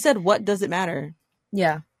 Like, she said, what does it matter?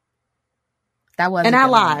 Yeah. That wasn't an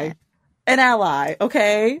ally. An ally.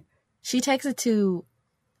 Okay. She takes it to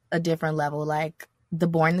a different level. Like the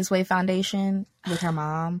Born This Way Foundation with her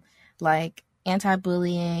mom. Like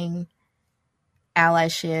anti-bullying,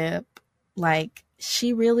 allyship. Like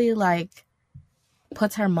she really like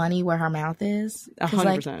puts her money where her mouth is.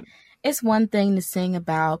 100%. Like, it's one thing to sing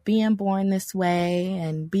about being born this way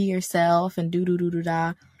and be yourself and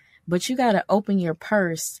do-do-do-do-da. But you got to open your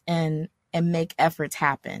purse and make efforts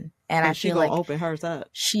happen. And I feel like open hers up.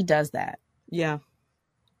 She does that. Yeah.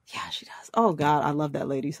 Yeah, she does. Oh, God. I love that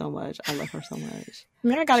lady so much. I love her so much. I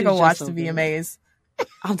mean, I got to go watch the VMAs.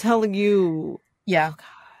 I'm telling you. Yeah. Oh, God.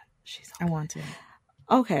 She's so I want to.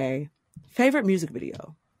 Okay. Favorite music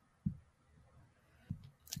video?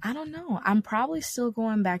 I don't know. I'm probably still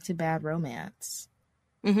going back to Bad Romance.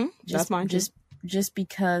 Mm-hmm. That's mine too. Just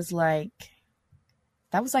because, like,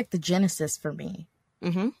 that was like the genesis for me.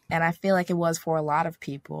 Mm-hmm. And I feel like it was for a lot of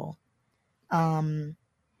people. And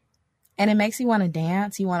it makes you want to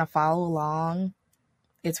dance. You want to follow along.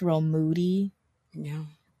 It's real moody. Yeah.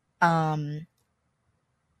 And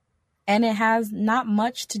it has not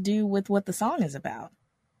much to do with what the song is about.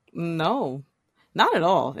 No. Not at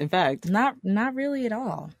all, in fact. Not really at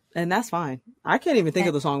all. And that's fine. I can't even think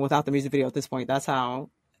of the song without the music video at this point. That's how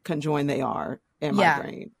conjoined they are in my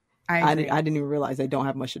brain. I didn't even realize they don't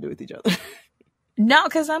have much to do with each other. No,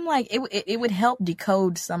 because I'm like, it would help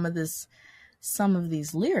decode some of these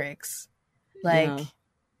lyrics. Like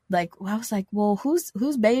I was like, well,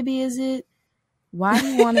 whose baby is it? Why do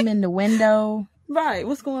you want him in the window? Right.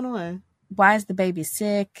 What's going on? Why is the baby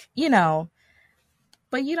sick? You know,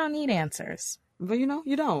 but you don't need answers. But you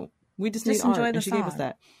don't. We just need enjoy art, the and she song. gave us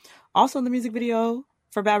that. Also in the music video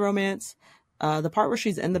for Bad Romance, The part where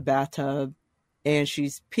she's in the bathtub and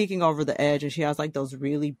she's peeking over the edge and she has like those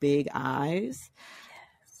really big eyes.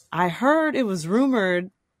 Yes. I heard it was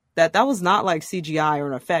rumored that was not like CGI or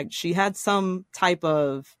an effect. She had some type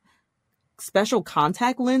of special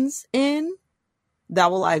contact lens in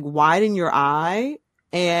that will like widen your eye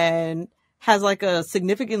and has like a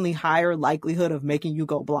significantly higher likelihood of making you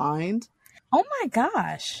go blind. Oh my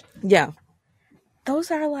gosh. Yeah.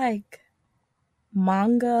 Those are like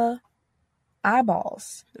manga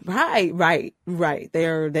eyeballs. Right. They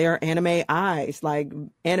are anime eyes, like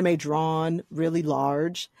anime drawn, really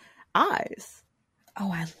large eyes.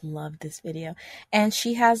 Oh, I love this video. And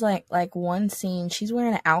she has like one scene, she's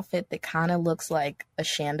wearing an outfit that kind of looks like a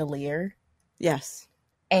chandelier. Yes.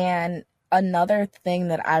 And another thing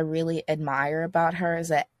that I really admire about her is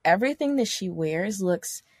that everything that she wears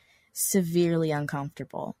looks severely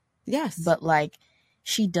uncomfortable. Yes. But like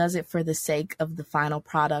she does it for the sake of the final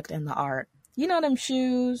product and the art. You know them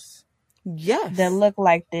shoes? Yes. That look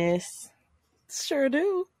like this? Sure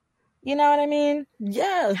do. You know what I mean?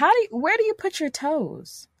 Yeah. Where do you put your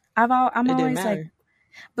toes? I'm always like,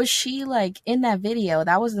 but she like in that video,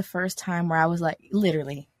 that was the first time where I was like,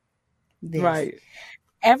 literally, this. Right.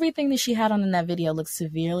 Everything that she had on in that video looked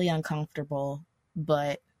severely uncomfortable,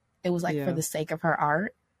 but it was like for the sake of her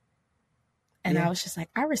art. And I was just like,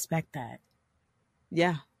 I respect that.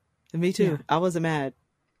 Yeah. Me too. Yeah. I wasn't mad.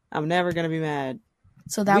 I'm never going to be mad.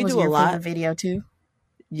 So that was your favorite video too?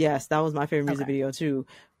 Yes, that was my favorite music video too.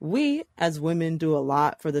 We as women do a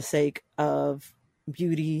lot for the sake of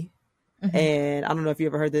beauty. Mm-hmm. And I don't know if you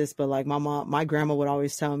ever heard this, but like my grandma would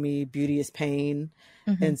always tell me beauty is pain.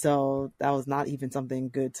 Mm-hmm. And so that was not even something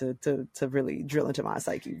good to really drill into my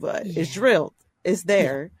psyche, but it's drilled. It's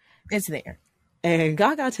there. Yeah, it's there. And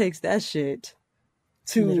Gaga takes that shit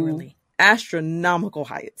to literally astronomical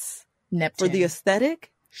heights. Neptune. For the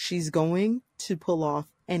aesthetic, she's going to pull off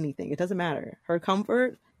anything. It doesn't matter. Her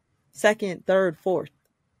comfort, second, third, fourth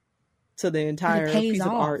to the entire piece of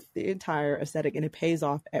art, the entire aesthetic, and it pays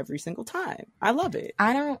off every single time. I love it.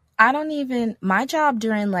 I don't even, my job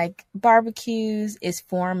during like barbecues is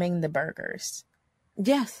forming the burgers.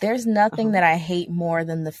 Yes. There's nothing that I hate more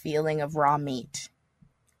than the feeling of raw meat.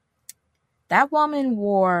 That woman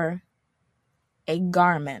wore a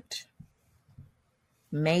garment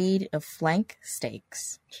made of flank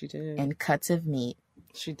steaks. She did. And cuts of meat.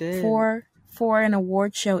 She did. For an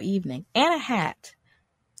award show evening. And a hat.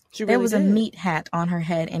 There was a meat hat on her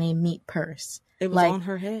head and a meat purse. It was on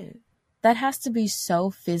her head. That has to be so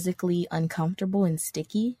physically uncomfortable and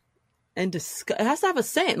sticky. And it has to have a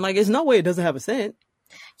scent. Like, there's no way it doesn't have a scent.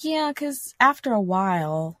 Yeah, because after a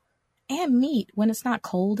while, and meat, when it's not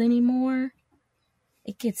cold anymore,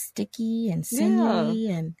 it gets sticky and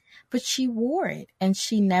sinewy. But she wore it, and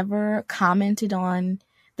she never commented on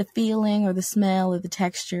the feeling or the smell or the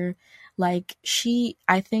texture. Like, she,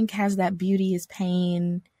 I think, has that beauty is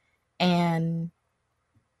pain, and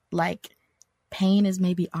like pain is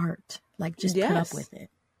maybe art. Like, just put up with it.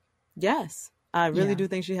 Yes, I really do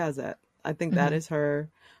think she has that. I think that is her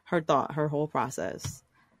thought, her whole process.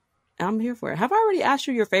 I'm here for it. Have I already asked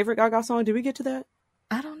you your favorite Gaga song? Did we get to that?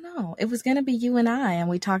 I don't know. It was going to be You and I, and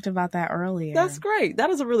we talked about that earlier. That's great. That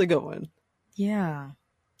is a really good one. Yeah.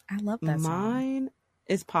 I love that song. Mine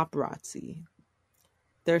is Paparazzi.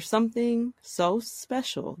 There's something so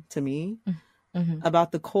special to me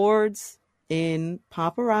about the chords in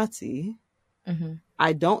Paparazzi. Mm-hmm.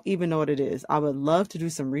 I don't even know what it is. I would love to do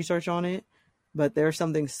some research on it, but there's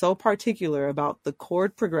something so particular about the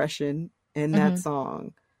chord progression in that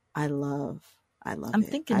song. I love it. I'm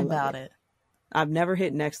thinking about it. I've never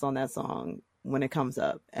hit next on that song when it comes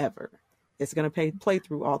up, ever. It's going to play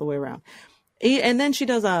through all the way around. And then she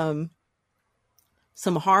does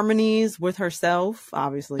some harmonies with herself,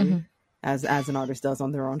 obviously, as an artist does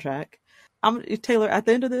on their own track. Taylor, at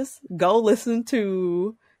the end of this, go listen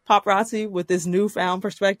to Paparazzi with this newfound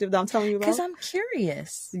perspective that I'm telling you about. Because I'm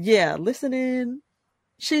curious. Yeah, listen in.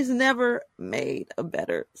 She's never made a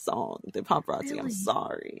better song than Paparazzi. Really? I'm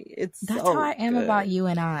sorry. That's how I am about You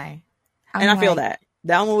and I. I feel that.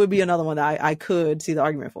 That one would be another one that I could see the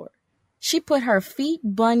argument for. She put her feet,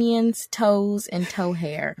 bunions, toes, and toe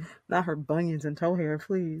hair. Not her bunions and toe hair,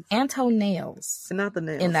 please. And toenails. And not the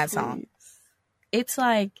nails. In that please. song. It's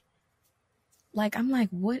like I'm like,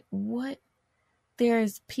 what?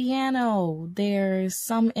 There's piano. There's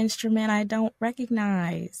some instrument I don't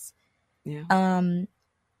recognize. Yeah.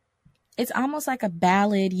 It's almost like a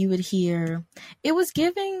ballad you would hear. It was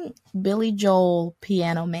giving Billy Joel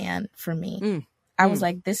Piano Man for me. I was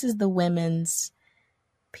like, this is the women's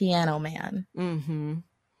Piano Man. Mm-hmm.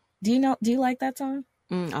 Do you like that song?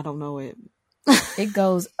 I don't know it. It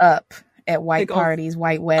goes up at white parties,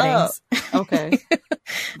 white weddings. Okay.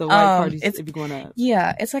 The white parties if you're going up.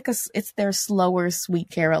 Yeah, it's like it's their slower Sweet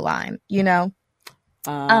Caroline, you know?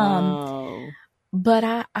 Oh. But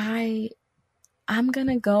I'm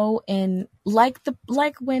gonna go and like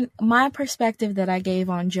when my perspective that I gave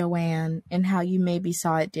on Joanne and how you maybe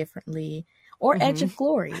saw it differently, or Edge of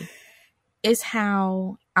Glory, is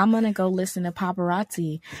how I'm gonna go listen to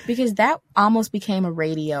Paparazzi, because that almost became a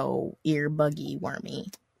radio ear buggy wormy.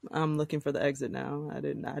 I'm looking for the exit now. I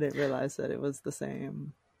didn't realize that it was the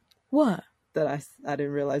same. What? That I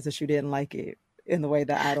didn't realize that you didn't like it in the way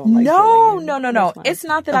that I don't like No. Joanne. It's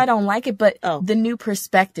not that I don't like it, but the new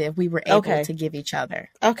perspective we were able to give each other.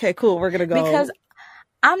 Okay, cool. We're going to go. Because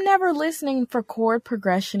I'm never listening for chord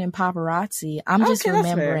progression in Paparazzi. I'm just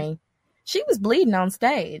remembering she was bleeding on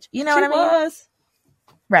stage. You know what I mean? She was.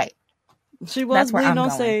 Right. She was bleeding on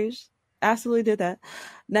stage. Absolutely did that.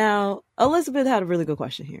 Now, Elizabeth had a really good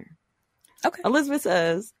question here. Okay. Elizabeth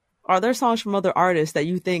says, are there songs from other artists that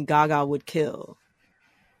you think Gaga would kill?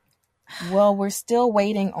 Well, we're still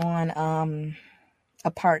waiting on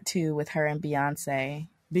a part 2 with her and Beyonce.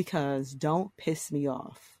 Because don't piss me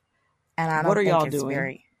off. And I don't what are think y'all it's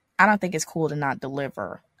doing? I don't think it's cool to not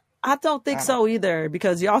deliver. I don't think so either,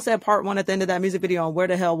 because y'all said part 1 at the end of that music video, and where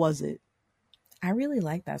the hell was it? I really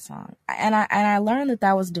like that song. And I learned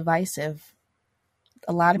that was divisive.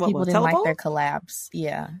 A lot of people didn't like their collabs.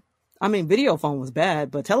 Yeah. I mean, video phone was bad,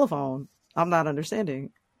 but telephone, I'm not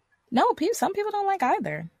understanding. No, some people don't like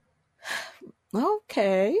either.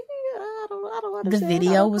 Okay. I don't understand. The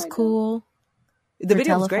video was cool. The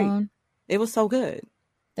video was great. It was so good.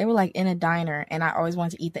 They were like in a diner, and I always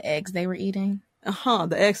wanted to eat the eggs they were eating.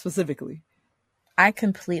 The eggs specifically. I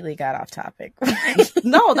completely got off topic.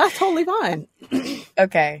 No, that's totally fine.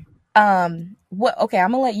 Okay. I'm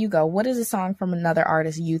gonna let you go. What is a song from another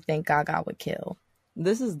artist you think Gaga would kill?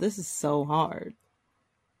 This is so hard.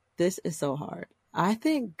 This is so hard. I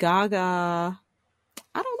think Gaga,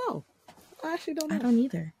 I don't know. I actually don't know. I don't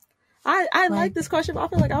either. I like this question, but I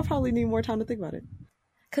feel like I'll probably need more time to think about it.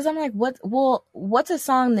 Because I'm like, what's a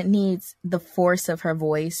song that needs the force of her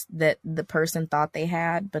voice that the person thought they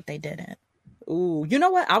had, but they didn't? Ooh, you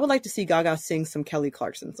know what? I would like to see Gaga sing some Kelly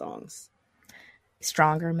Clarkson songs.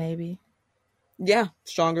 Stronger, maybe. Yeah,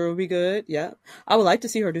 Stronger would be good. Yeah. I would like to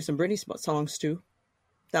see her do some Britney songs too.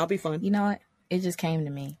 That'll be fun. You know what? It just came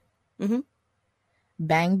to me. Mm-hmm.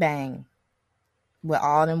 Bang Bang. With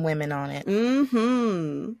all them women on it.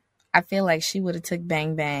 Mm-hmm. I feel like she would have took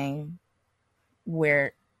Bang Bang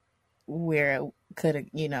where it could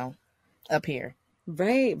have, up here.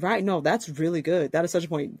 Right. No, that's really good. That is such a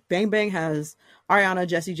point. Bang Bang has Ariana,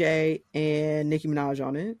 Jessie J, and Nicki Minaj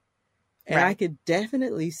on it. And I could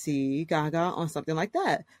definitely see Gaga on something like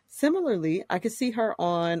that. Similarly, I could see her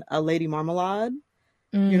on a Lady Marmalade.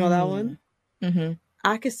 You know that one? Mm-hmm.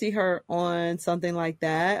 I could see her on something like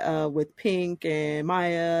that with Pink and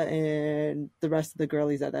Maya and the rest of the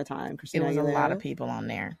girlies at that time. Christina Aguilera. A lot of people on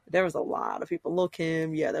there. There was a lot of people. Lil'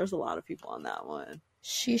 Kim. Yeah, there was a lot of people on that one.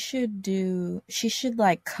 She should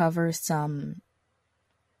cover some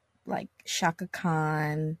like Shaka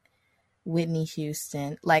Khan, Whitney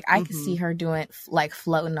Houston. Like I could see her doing like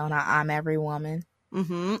floating on I'm Every Woman.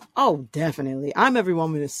 Mm-hmm. Oh, definitely. I'm Every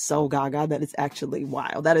Woman is so Gaga that it's actually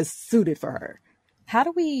wild. That is suited for her. How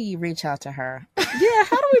do we reach out to her? Yeah,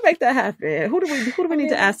 how do we make that happen? Who do we need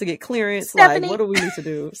to ask to get clearance? Stephanie. Like, what do we need to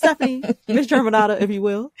do? Stephanie, Miss Germanata, if you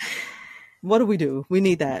will. What do we do? We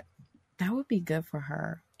need that. That would be good for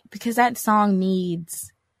her because that song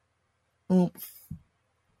needs oomph,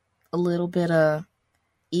 a little bit of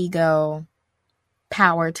ego,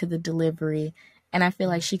 power to the delivery, and I feel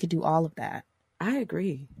like she could do all of that. I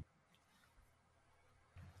agree.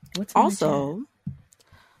 What's also,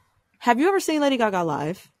 have you ever seen Lady Gaga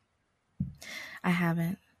live? I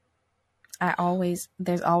haven't.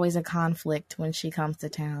 There's always a conflict when she comes to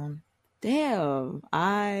town. Damn,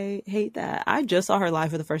 I hate that. I just saw her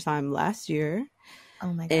live for the first time last year.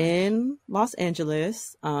 Oh my god. In Los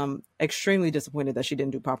Angeles. Extremely disappointed that she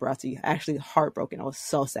didn't do Paparazzi. Actually heartbroken. I was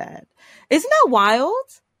so sad. Isn't that wild?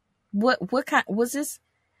 What kind was this?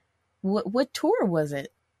 What tour was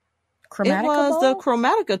it? Chromatica It was Ball? the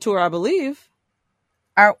Chromatica tour, I believe.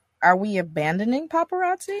 Are we abandoning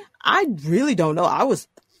Paparazzi? I really don't know. I was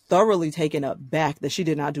thoroughly taken aback that she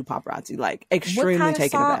did not do Paparazzi. Like extremely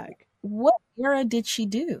taken aback. What era did she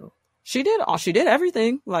do? She did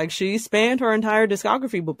everything. Like she spanned her entire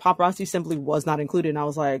discography, but Paparazzi simply was not included. And I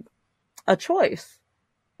was like, a choice.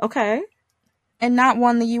 Okay. And not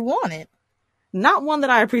one that you wanted. Not one that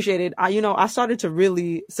I appreciated. I started to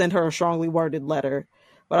really send her a strongly worded letter,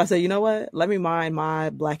 but I said, you know what? Let me mind my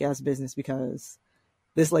black ass business because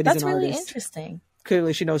this lady's That's an really artist. interesting.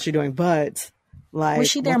 Clearly she knows what she's doing, but like, Was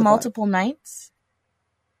she what there the fuck? multiple nights?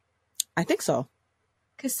 I think so.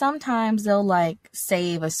 Because sometimes they'll like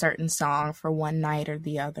save a certain song for one night or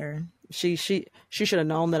the other. She should have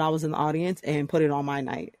known that I was in the audience and put it on my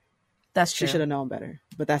night. That's She true. should have known better,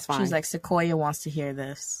 but that's fine. She's like, Sequoia wants to hear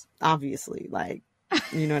this. Obviously, like,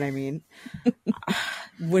 you know what I mean?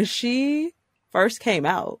 When she first came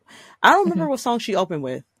out, I don't remember what song she opened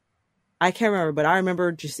with. I can't remember, but I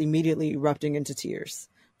remember just immediately erupting into tears.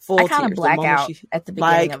 Full I kind tears. of black The moment out at the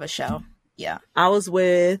beginning of a show. Yeah. I was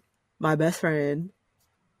with my best friend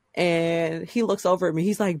and he looks over at me.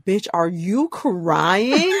 He's like, bitch, are you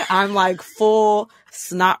crying? I'm like full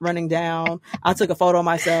snot running down. I took a photo of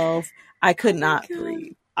myself. I could not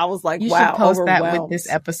breathe. I was like, You wow, should post that overwhelmed. with this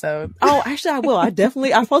episode. Oh, actually, I will. I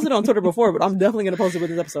posted it on Twitter before, but I'm definitely going to post it with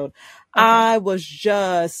this episode. Okay. I was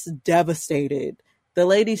just devastated. The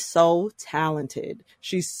lady's so talented.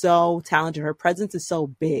 She's so talented. Her presence is so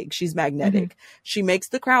big. She's magnetic. Mm-hmm. She makes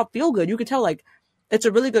the crowd feel good. You can tell, like, it's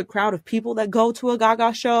a really good crowd of people that go to a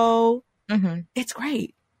Gaga show. Mm-hmm. It's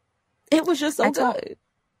great. It was just so good.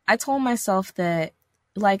 I told myself that,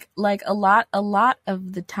 like a lot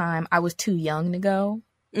of the time, I was too young to go.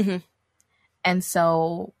 Mm-hmm. And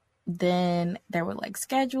so then there were like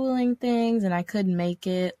scheduling things and I couldn't make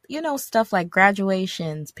it, you know, stuff like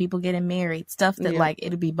graduations, people getting married, stuff that like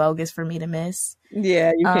it'd be bogus for me to miss.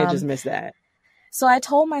 Yeah, you can't just miss that. So I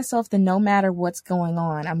told myself that no matter what's going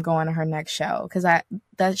on, I'm going to her next show because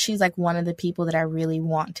she's like one of the people that I really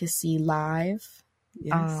want to see live.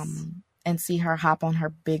 Yes. And see her hop on her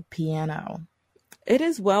big piano. It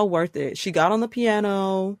is well worth it. She got on the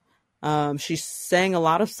piano. She sang a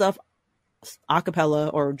lot of stuff a cappella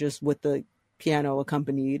or just with the piano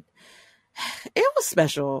accompanied. It was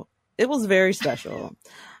special. It was very special.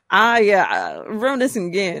 Reminiscing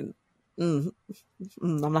again. I'm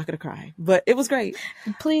not gonna cry, but it was great.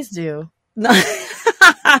 Please do. No,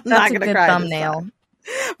 I'm not gonna cry. Thumbnail.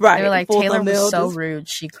 Right. They were like, full Taylor thumbnail, was so rude.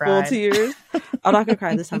 She cried. Full tears. I'm not gonna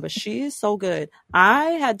cry this time, but she is so good. I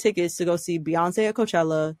had tickets to go see Beyonce at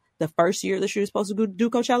Coachella the first year that she was supposed to do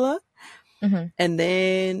Coachella. Mm-hmm. And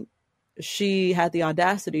then she had the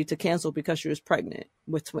audacity to cancel because she was pregnant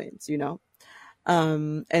with twins, you know?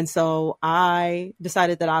 And so I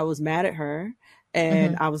decided that I was mad at her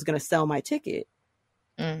and I was going to sell my ticket.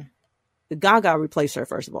 The Gaga replaced her,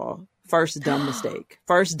 first of all. First dumb mistake.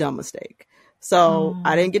 So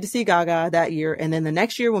I didn't get to see Gaga that year. And then the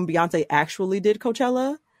next year when Beyonce actually did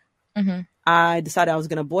Coachella, I decided I was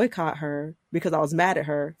going to boycott her because I was mad at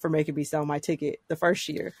her for making me sell my ticket the first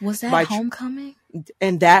year. Was that Homecoming?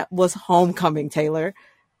 And that was Homecoming, Taylor.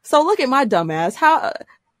 So look at my dumb ass. How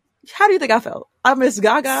do you think I felt? I missed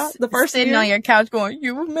Gaga the first sitting year. on your couch going,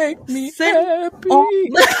 you make me happy.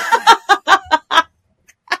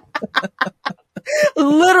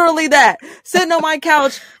 Literally that. Sitting on my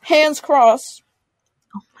couch, hands crossed,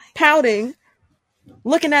 pouting,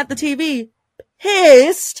 looking at the TV,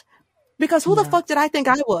 pissed, because who the fuck did I think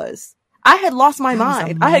I was? I had lost my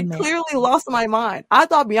mind. I had clearly lost my mind. I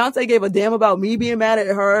thought Beyonce gave a damn about me being mad at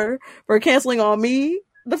her for canceling on me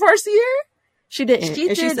the first year. She didn't.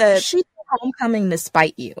 She said she did Homecoming to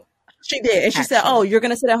spite you. She did. And she said, oh, you're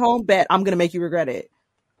going to sit at home? Bet I'm going to make you regret it.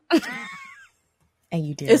 And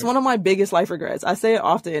you did. It's one of my biggest life regrets. I say it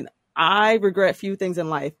often. I regret few things in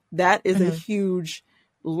life. That is a huge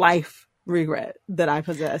life regret that I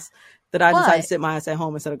possess. That I decided to sit my ass at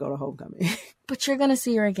home instead of go to Homecoming. But you're going to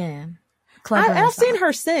see her again. I've seen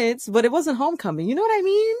her since, but it wasn't Homecoming. You know what I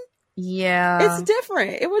mean? Yeah. It's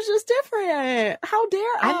different. It was just different. How dare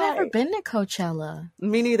I? I've never been to Coachella.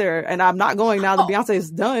 Me neither. And I'm not going now that Beyonce is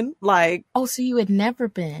done. Like, oh, so you had never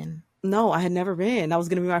been? No, I had never been. That was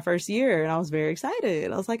going to be my first year. And I was very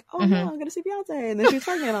excited. I was like, oh, no, I'm going to see Beyonce. And then she was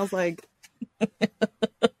pregnant. I was like,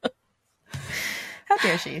 how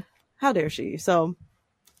dare she? How dare she? So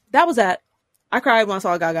that was that. I cried when I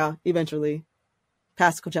saw Gaga eventually.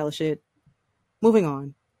 Past Coachella shit. Moving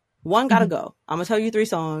on. One gotta go. I'm gonna tell you 3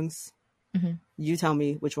 songs. You tell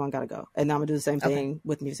me which one gotta go. And I'm gonna do the same thing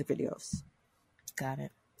with music videos. Got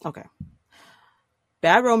it. Okay.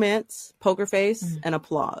 Bad Romance, Poker Face, and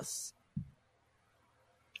Applause.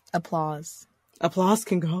 Applause. Applause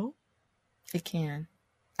can go? It can.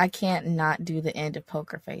 I can't not do the end of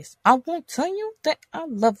Poker Face. I won't tell you that I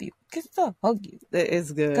love you because I hug you. It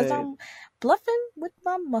is good. Because I'm bluffing with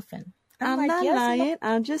my muffin. I'm like, not lying.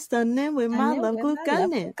 I'm just stunning with my love glue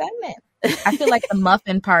gunning. I feel like the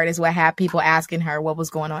muffin part is what had people asking her what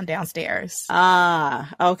was going on downstairs.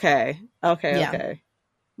 Okay. Okay.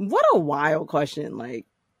 What a wild question. Like,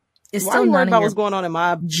 it's why still are you none worried of about your what's going on in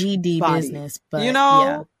my GD body? business, but you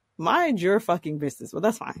know, mind your fucking business, but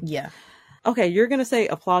that's fine. Yeah. Okay, you're gonna say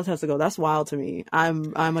applause has to go. That's wild to me.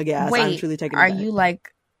 I'm aghast. Wait, I'm truly taken are aback. you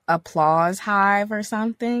like applause hive or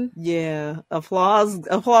something? Yeah, applause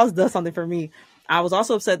does something for me. I was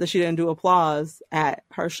also upset that she didn't do applause at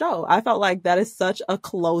her show. I felt like that is such a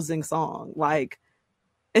closing song. Like,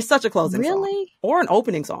 it's such a closing song. Really? Or an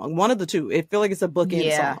opening song. One of the two. It feel like it's a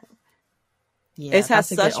bookend song. Yeah, it has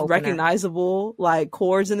that's a good such opener. recognizable like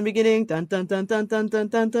chords in the beginning. Dun dun dun dun dun dun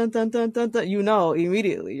dun dun dun dun dun dun. You know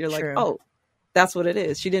immediately. You're like, True. oh, that's what it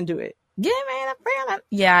is. She didn't do it. Give me the feeling.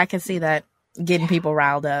 Yeah, I can see that getting people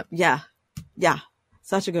riled up. Yeah.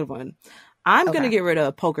 Such a good one. I'm Okay. gonna get rid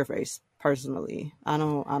of Poker Face personally. I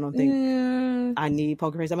don't think I need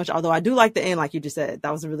Poker Face that much. Although I do like the end, like you just said.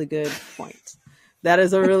 That was a really good point. That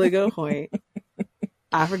is a really good point.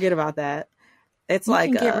 I forget about that. It's You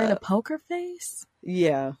like can get rid of Poker Face?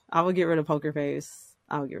 Yeah, I would get rid of Poker Face.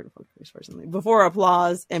 I would get rid of Poker Face personally before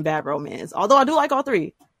Applause and Bad Romance. Although I do like all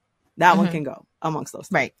three, that one can go amongst those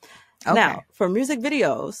three. Right. Okay. Now for music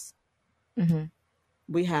videos, Mm-hmm.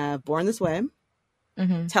 we have Born This Way,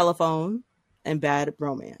 Mm-hmm. Telephone, and Bad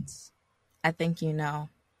Romance. I think you know.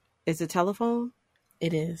 Is it Telephone?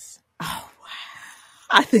 It is. Oh, wow.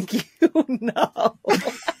 I think you know.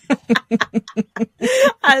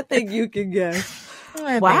 I think you can guess. I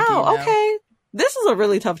think Wow. you know. Okay. This is a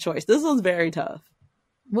really tough choice. This one's very tough.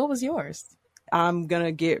 What was yours? I'm going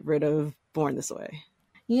to get rid of Born This Way.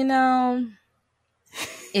 You know,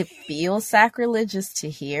 it feels sacrilegious to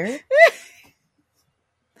hear,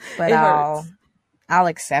 but It hurts. I'll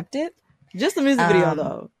accept it. Just the music video,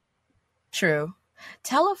 though. True.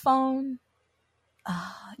 Telephone,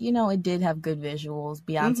 you know, it did have good visuals.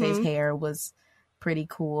 Beyonce's hair was pretty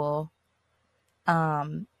cool.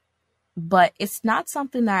 But it's not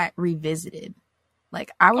something that I revisited.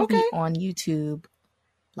 Like, I would be on YouTube,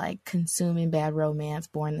 like, consuming Bad Romance,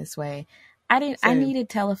 Born This Way. I Same. needed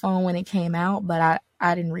Telephone when it came out, but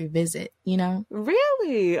I didn't revisit, you know?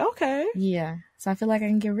 Really? Okay. Yeah. So I feel like I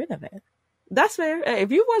can get rid of it. That's fair. Hey,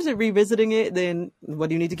 if you wasn't revisiting it, then what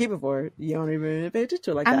do you need to keep it for? You don't even pay attention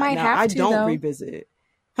to it like I that. might Now, have I to, don't though. revisit.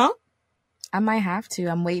 Huh? I might have to.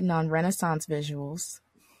 I'm waiting on Renaissance visuals.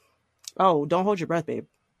 Oh, don't hold your breath, babe.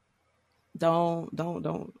 Don't. I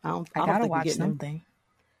don't gotta think watch we're getting something.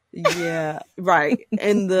 Yeah, right.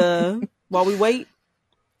 While we wait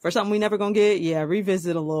for something we never gonna get,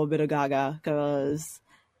 revisit a little bit of Gaga, because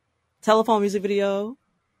Telephone music video,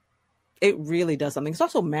 it really does something. It's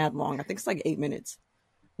also mad long. I think it's like 8 minutes.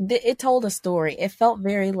 It told a story. It felt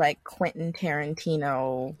very like Quentin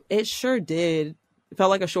Tarantino. It sure did. It felt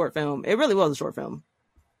like a short film. It really was a short film.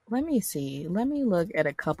 Let me see. Let me look at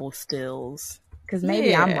a couple stills, because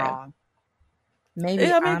maybe I'm wrong. Maybe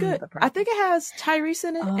I'm good. the problem. I think it has Tyrese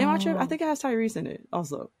in it. Am I tripping? I Oh. think it has Tyrese in it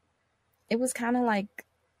also. It was kind of like,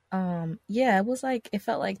 it was like, it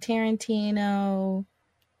felt like Tarantino,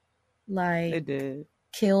 like It did.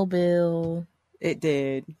 Kill Bill. It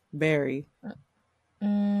did. Very.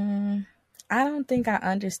 I don't think I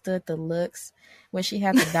understood the looks when she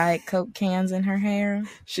had the Diet Coke cans in her hair.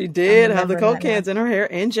 She did have the remembering coke that cans in her hair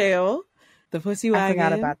in jail. The pussy wagon. I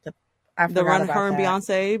forgot about the Run, about her and that.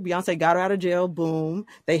 Beyonce. Beyonce got her out of jail. Boom.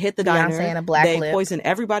 They hit the Beyonce diner. and a black they lip. poisoned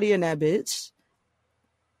everybody in that bitch.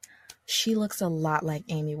 She looks a lot like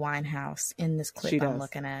Amy Winehouse in this clip She I'm does.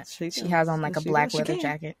 looking at. She She does. has on like a She black does. She leather can.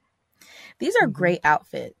 jacket. These are great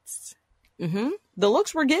outfits. The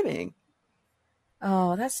looks we're giving.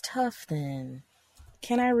 Oh, that's tough then.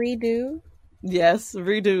 Can I redo? Yes,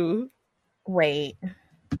 redo. Wait.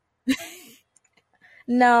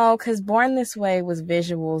 No, because Born This Way was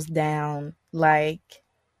visuals down. Like,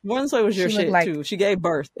 Born This Way was your She looked shit like- too. She gave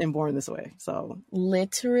birth in Born This Way. So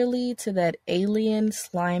literally to that alien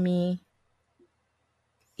slimy.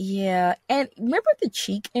 Yeah. And remember the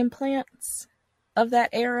cheek implants of that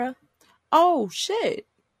era? oh shit.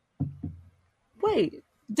 Wait.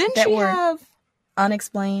 Didn't That she were- have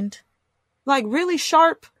Unexplained. like really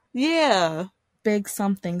sharp? Yeah. Big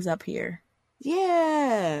somethings up here.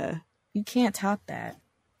 Yeah. You can't top that.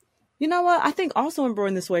 You know what? I think also in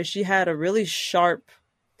Born This Way, she had a really sharp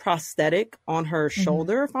prosthetic on her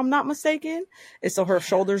shoulder, if I'm not mistaken. And so her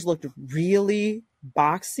shoulders looked really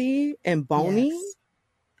boxy and bony. Yes.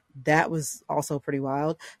 That was also pretty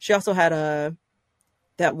wild. She also had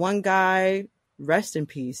that one guy, rest in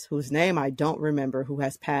peace, whose name I don't remember, who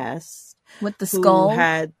has passed. With the skull. Who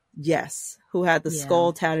had the Yeah.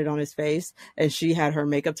 skull tatted on his face, and she had her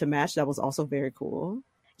makeup to match. That was also very cool.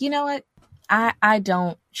 You know what? I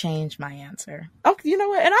don't change my answer. Oh, you know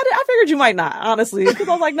what? And I figured you might not, honestly, because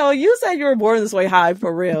I was like, no, you said you were Born This Way high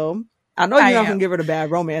for real. I know you're not am. gonna get rid of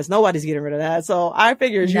Bad Romance. Nobody's getting rid of that. So I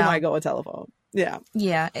figured you No. might go with Telephone. Yeah.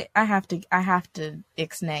 Yeah, I have to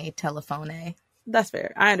ixnay telephone. That's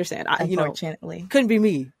fair. I understand. Unfortunately. Couldn't be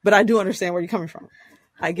me, but I do understand where you're coming from.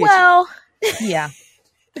 I get Well, yeah.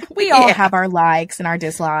 We Yeah. all have our likes and our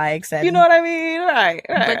dislikes. And, you know what I mean? Right.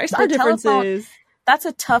 But It's our differences. That's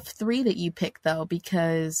a tough 3 that you pick, though,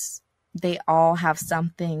 because they all have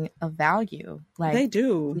something of value. Like They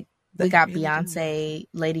do. We got really Beyonce,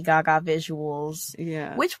 Lady Gaga visuals,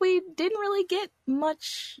 yeah, which we didn't really get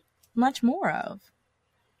much more of.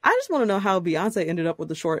 I just want to know how Beyonce ended up with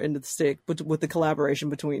the short end of the stick, but with the collaboration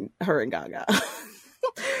between her and Gaga.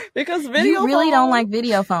 Because you really don't like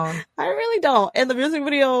video phone. I really don't. And the music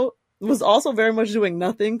video was also very much doing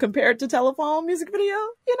nothing compared to telephone music video.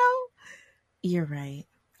 You know, you're right.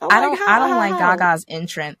 I don't like Gaga's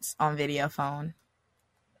entrance on video phone.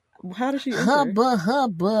 How does she enter?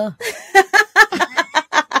 Hubba.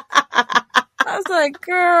 I was like,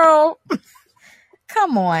 girl,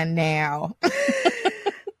 come on now.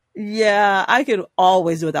 Yeah, I could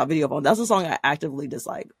always do without video phone. That's a song I actively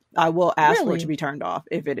dislike. I will ask for it to be turned off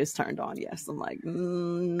if it is turned on. Yes, I'm like,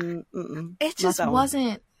 it just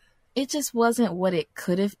wasn't. It just wasn't what it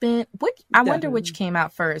could have been. I wonder which came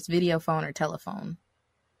out first, video phone or telephone.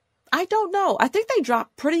 I don't know. I think they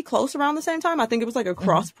dropped pretty close around the same time. I think it was like a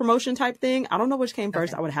cross promotion type thing. I don't know which came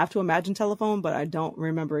first. I would have to imagine telephone, but I don't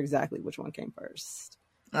remember exactly which one came first.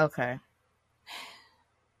 Okay.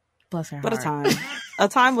 Bless her heart. But a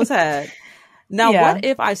time was had. Now, what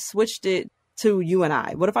if I switched it to You and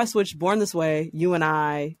I? What if I switched Born This Way, You and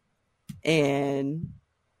I, and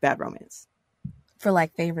Bad Romance? For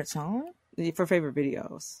like favorite song? For favorite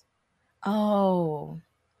videos. Oh.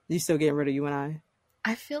 You still getting rid of You and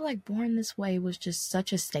I feel like Born This Way was just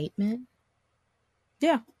such a statement.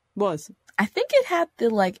 Yeah, was. I think it had the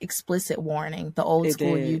like explicit warning, the old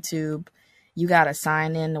school YouTube. You got to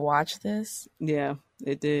sign in to watch this. Yeah,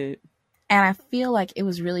 it did. And I feel like it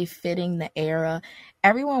was really fitting the era.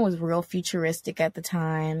 Everyone was real futuristic at the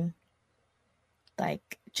time.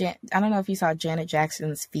 Like, I don't know if you saw Janet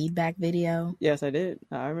Jackson's Feedback video. Yes, I did.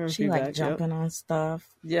 I remember she Feedback. Like jumping on stuff.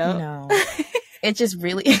 Yeah. You know, it just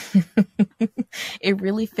really, it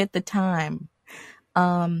really fit the time.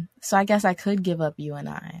 So I guess I could give up You and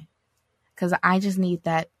I. Because I just need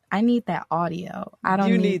that. I need that audio. I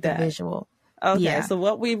don't need the visual. Okay, yeah. So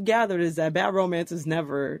what we've gathered is that Bad Romance is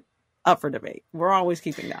never up for debate. We're always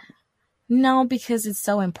keeping that. No, because it's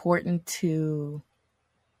so important to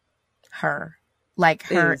her. Like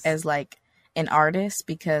her as like an artist,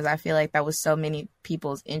 because I feel like that was so many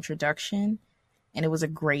people's introduction, and it was a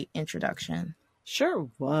great introduction. Sure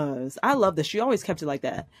was. I love this. She always kept it like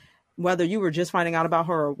that. Whether you were just finding out about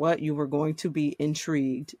her or what, you were going to be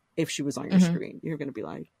intrigued if she was on your screen. You're going to be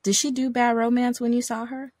like... Did she do Bad Romance when you saw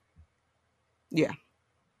her? Yeah.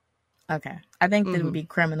 Okay. I think that it would be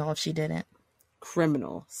criminal if she didn't.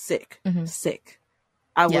 Criminal. Sick. Sick.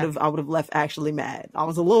 I would have left Ashley mad. I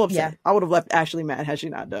was a little upset. Yeah. I would have left Ashley mad had she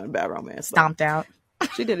not done Bad Romance. Stomped out.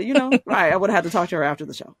 She did it, you know? Right. I would have had to talk to her after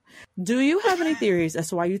the show. Do you have any theories as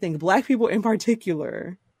to why you think Black people in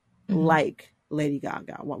particular like Lady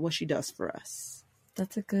Gaga, what she does for us?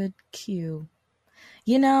 That's a good cue.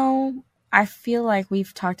 You know, I feel like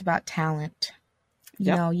we've talked about talent.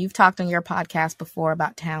 You know, you've talked on your podcast before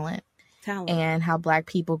about talent and how Black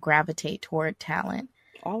people gravitate toward talent.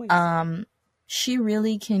 Always. She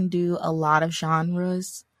really can do a lot of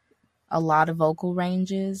genres, a lot of vocal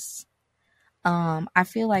ranges. I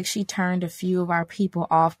feel like she turned a few of our people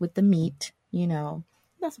off with the meat, you know,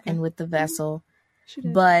 and with the vessel. She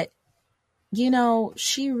did. But, you know,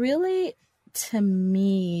 she really, to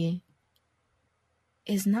me,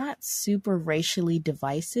 is not super racially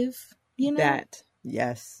divisive, you know? That,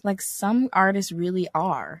 yes. Like some artists really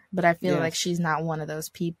are, but I feel like she's not one of those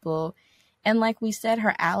people. And like we said,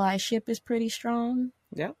 her allyship is pretty strong.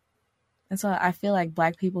 Yep. And so I feel like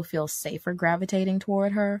Black people feel safer gravitating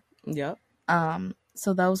toward her. Yep.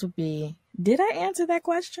 So those would be... Did I answer that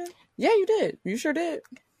question? Yeah, you did. You sure did.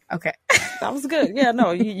 Okay. That was good. Yeah, no,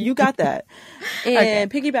 you got that. And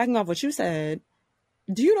piggybacking off what you said,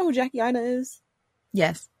 do you know who Jackie Aina is?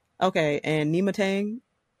 Yes. Okay, and Nima Tang?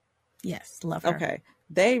 Yes, love her. Okay.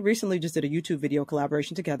 They recently just did a YouTube video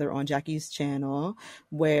collaboration together on Jackie's channel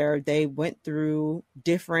where they went through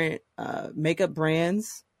different makeup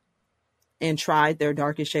brands and tried their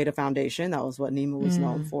darkest shade of foundation. That was what Nima was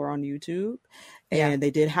known for on YouTube. And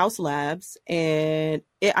they did house labs. And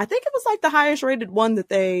I think it was like the highest rated one that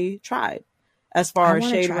they tried as far as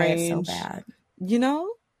shade range. So bad. You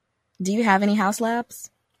know? Do you have any house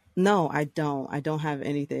labs? No, I don't. I don't have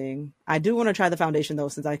anything. I do want to try the foundation though,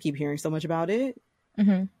 since I keep hearing so much about it.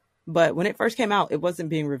 But when it first came out, it wasn't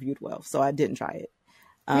being reviewed well, so I didn't try it.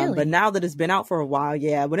 Really? But now that it's been out for a while,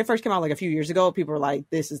 yeah, when it first came out like a few years ago, people were like,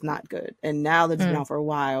 this is not good. And now that it's been out for a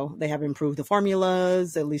while, they have improved the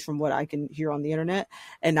formulas, at least from what I can hear on the internet.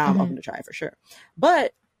 And now I'm open to try it for sure.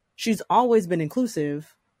 But she's always been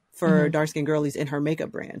inclusive for dark-skinned girlies in her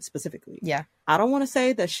makeup brand specifically. Yeah. I don't want to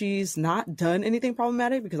say that she's not done anything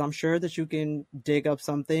problematic, because I'm sure that you can dig up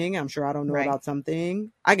something. I'm sure I don't know about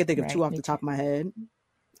something. I can think of two off the top of my head.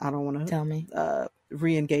 I don't want to tell me.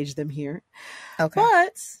 Re-engage them here. Okay.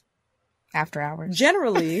 But after hours.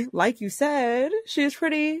 Generally, like you said, she is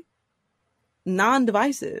pretty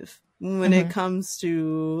non-divisive when it comes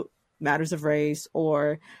to matters of race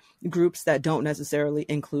or groups that don't necessarily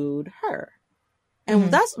include her. And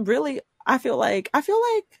that's really, I feel like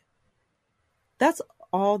that's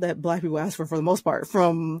all that Black people ask for the most part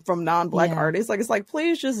from non-Black artists. Like, it's like,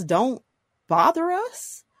 please just don't bother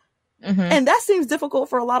us. And that seems difficult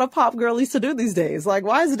for a lot of pop girlies to do these days. Like,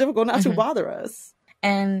 why is it difficult not to bother us?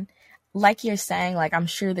 And like you're saying, like, I'm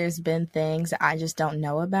sure there's been things that I just don't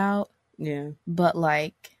know about. Yeah. But,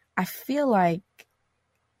 like, I feel like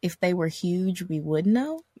if they were huge, we would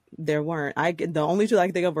know. There weren't. The only two I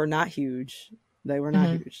can think of were not huge. They were not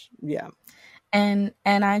huge. Yeah. And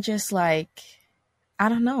I just, like, I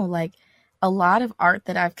don't know, like, a lot of art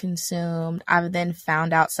that I've consumed, I've then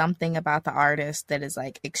found out something about the artist that is,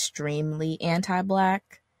 like, extremely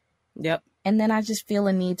anti-Black. Yep. And then I just feel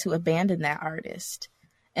a need to abandon that artist.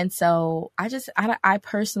 And so I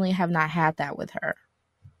personally have not had that with her.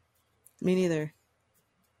 Me neither.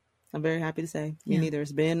 I'm very happy to say. Me neither.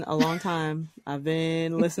 It's been a long time. I've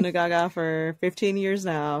been listening to Gaga for 15 years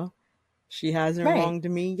now. She hasn't wronged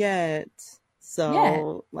me yet.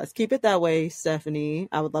 So let's keep it that way, Stephanie.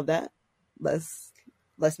 I would love that.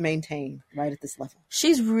 Let's maintain right at this level.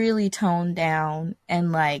 She's really toned down,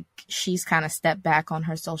 and like she's kind of stepped back on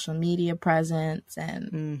her social media presence,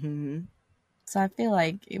 and so I feel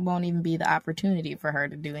like it won't even be the opportunity for her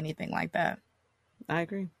to do anything like that. I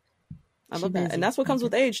agree. I love that. And that's what comes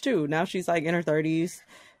with age too. Now she's like in her 30s.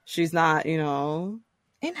 She's not, in her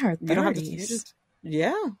 30s. You don't have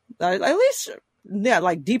to, at least,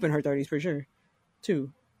 like deep in her 30s for sure,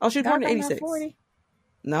 too. Oh, she was born in 86. 40.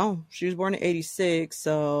 No, she was born in 86,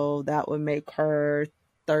 so that would make her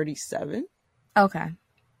 37. Okay.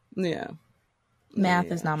 Yeah.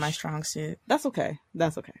 Math is not my strong suit. That's okay.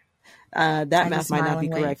 That math might not be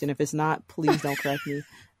correct, and if it's not, please don't correct me.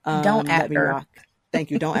 Don't at me rock.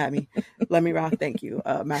 Thank you. Don't at me. Let me rock. Thank you.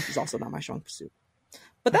 Math is also not my strong suit.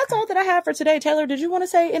 But that's all that I have for today. Taylor, did you want to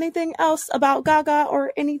say anything else about Gaga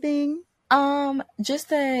or anything? Just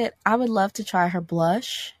that I would love to try her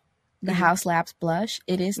blush, the House Labs blush.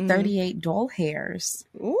 It is 38 doll hairs.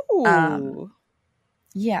 Ooh.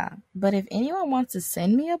 Yeah, but if anyone wants to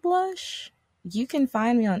send me a blush, you can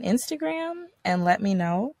find me on Instagram and let me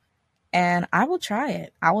know, and I will try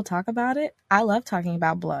it. I will talk about it. I love talking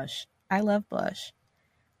about blush. I love blush.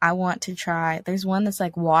 I want to try. There's one that's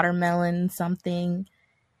like watermelon something.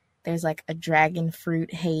 There's like a dragon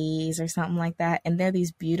fruit haze or something like that. And they're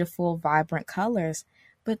these beautiful, vibrant colors,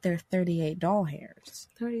 but they're 38 doll hairs.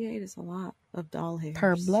 38 is a lot of doll hairs.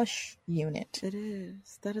 Per blush unit. It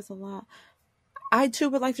is. That is a lot. I too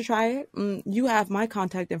would like to try it. You have my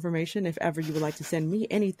contact information if ever you would like to send me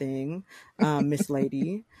anything, Miss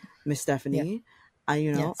Lady, Miss Stephanie.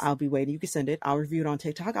 Yes. I'll be waiting. You can send it. I'll review it on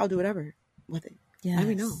TikTok. I'll do whatever with it. Yes. Let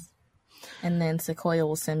me know. And then Sequoia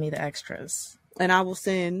will send me the extras. And I will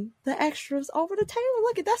send the extras over to Taylor.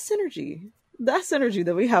 Look at that synergy. That synergy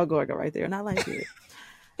that we have going on right there. And I like it.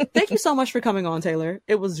 Thank you so much for coming on, Taylor.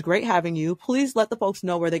 It was great having you. Please let the folks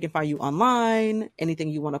know where they can find you online. Anything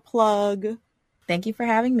you want to plug. Thank you for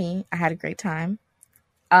having me. I had a great time.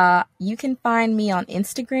 You can find me on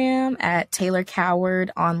Instagram at Taylor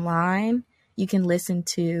Coward Online. You can listen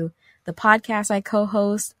to the podcast I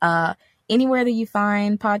co-host anywhere that you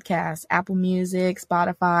find podcasts, Apple Music,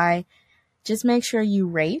 Spotify. Just make sure you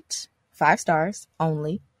rate 5 stars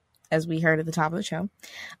only, as we heard at the top of the show.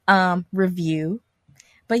 Review.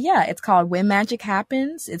 But yeah, it's called When Magic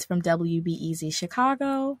Happens. It's from WBEZ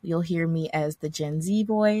Chicago. You'll hear me as the Gen Z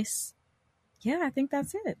voice. Yeah, I think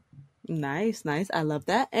that's it. Nice. I love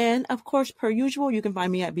that. And of course, per usual, you can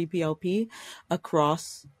find me at BPLP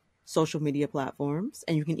across social media platforms.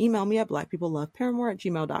 And you can email me at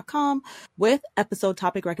blackpeopleloveparamore@gmail.com with episode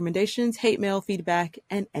topic recommendations, hate mail, feedback,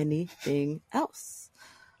 and anything else.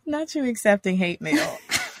 Not you accepting hate mail.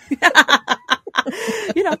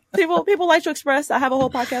 People like to express. I have a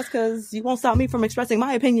whole podcast because you won't stop me from expressing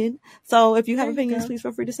my opinion. So if you have opinions, please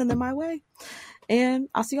feel free to send them my way. And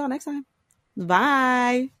I'll see y'all next time.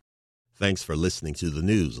 Bye. Thanks for listening to the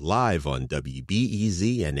news live on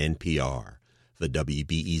WBEZ and NPR. The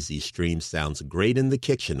WBEZ stream sounds great in the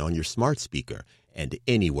kitchen on your smart speaker and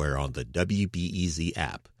anywhere on the WBEZ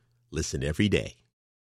app. Listen every day.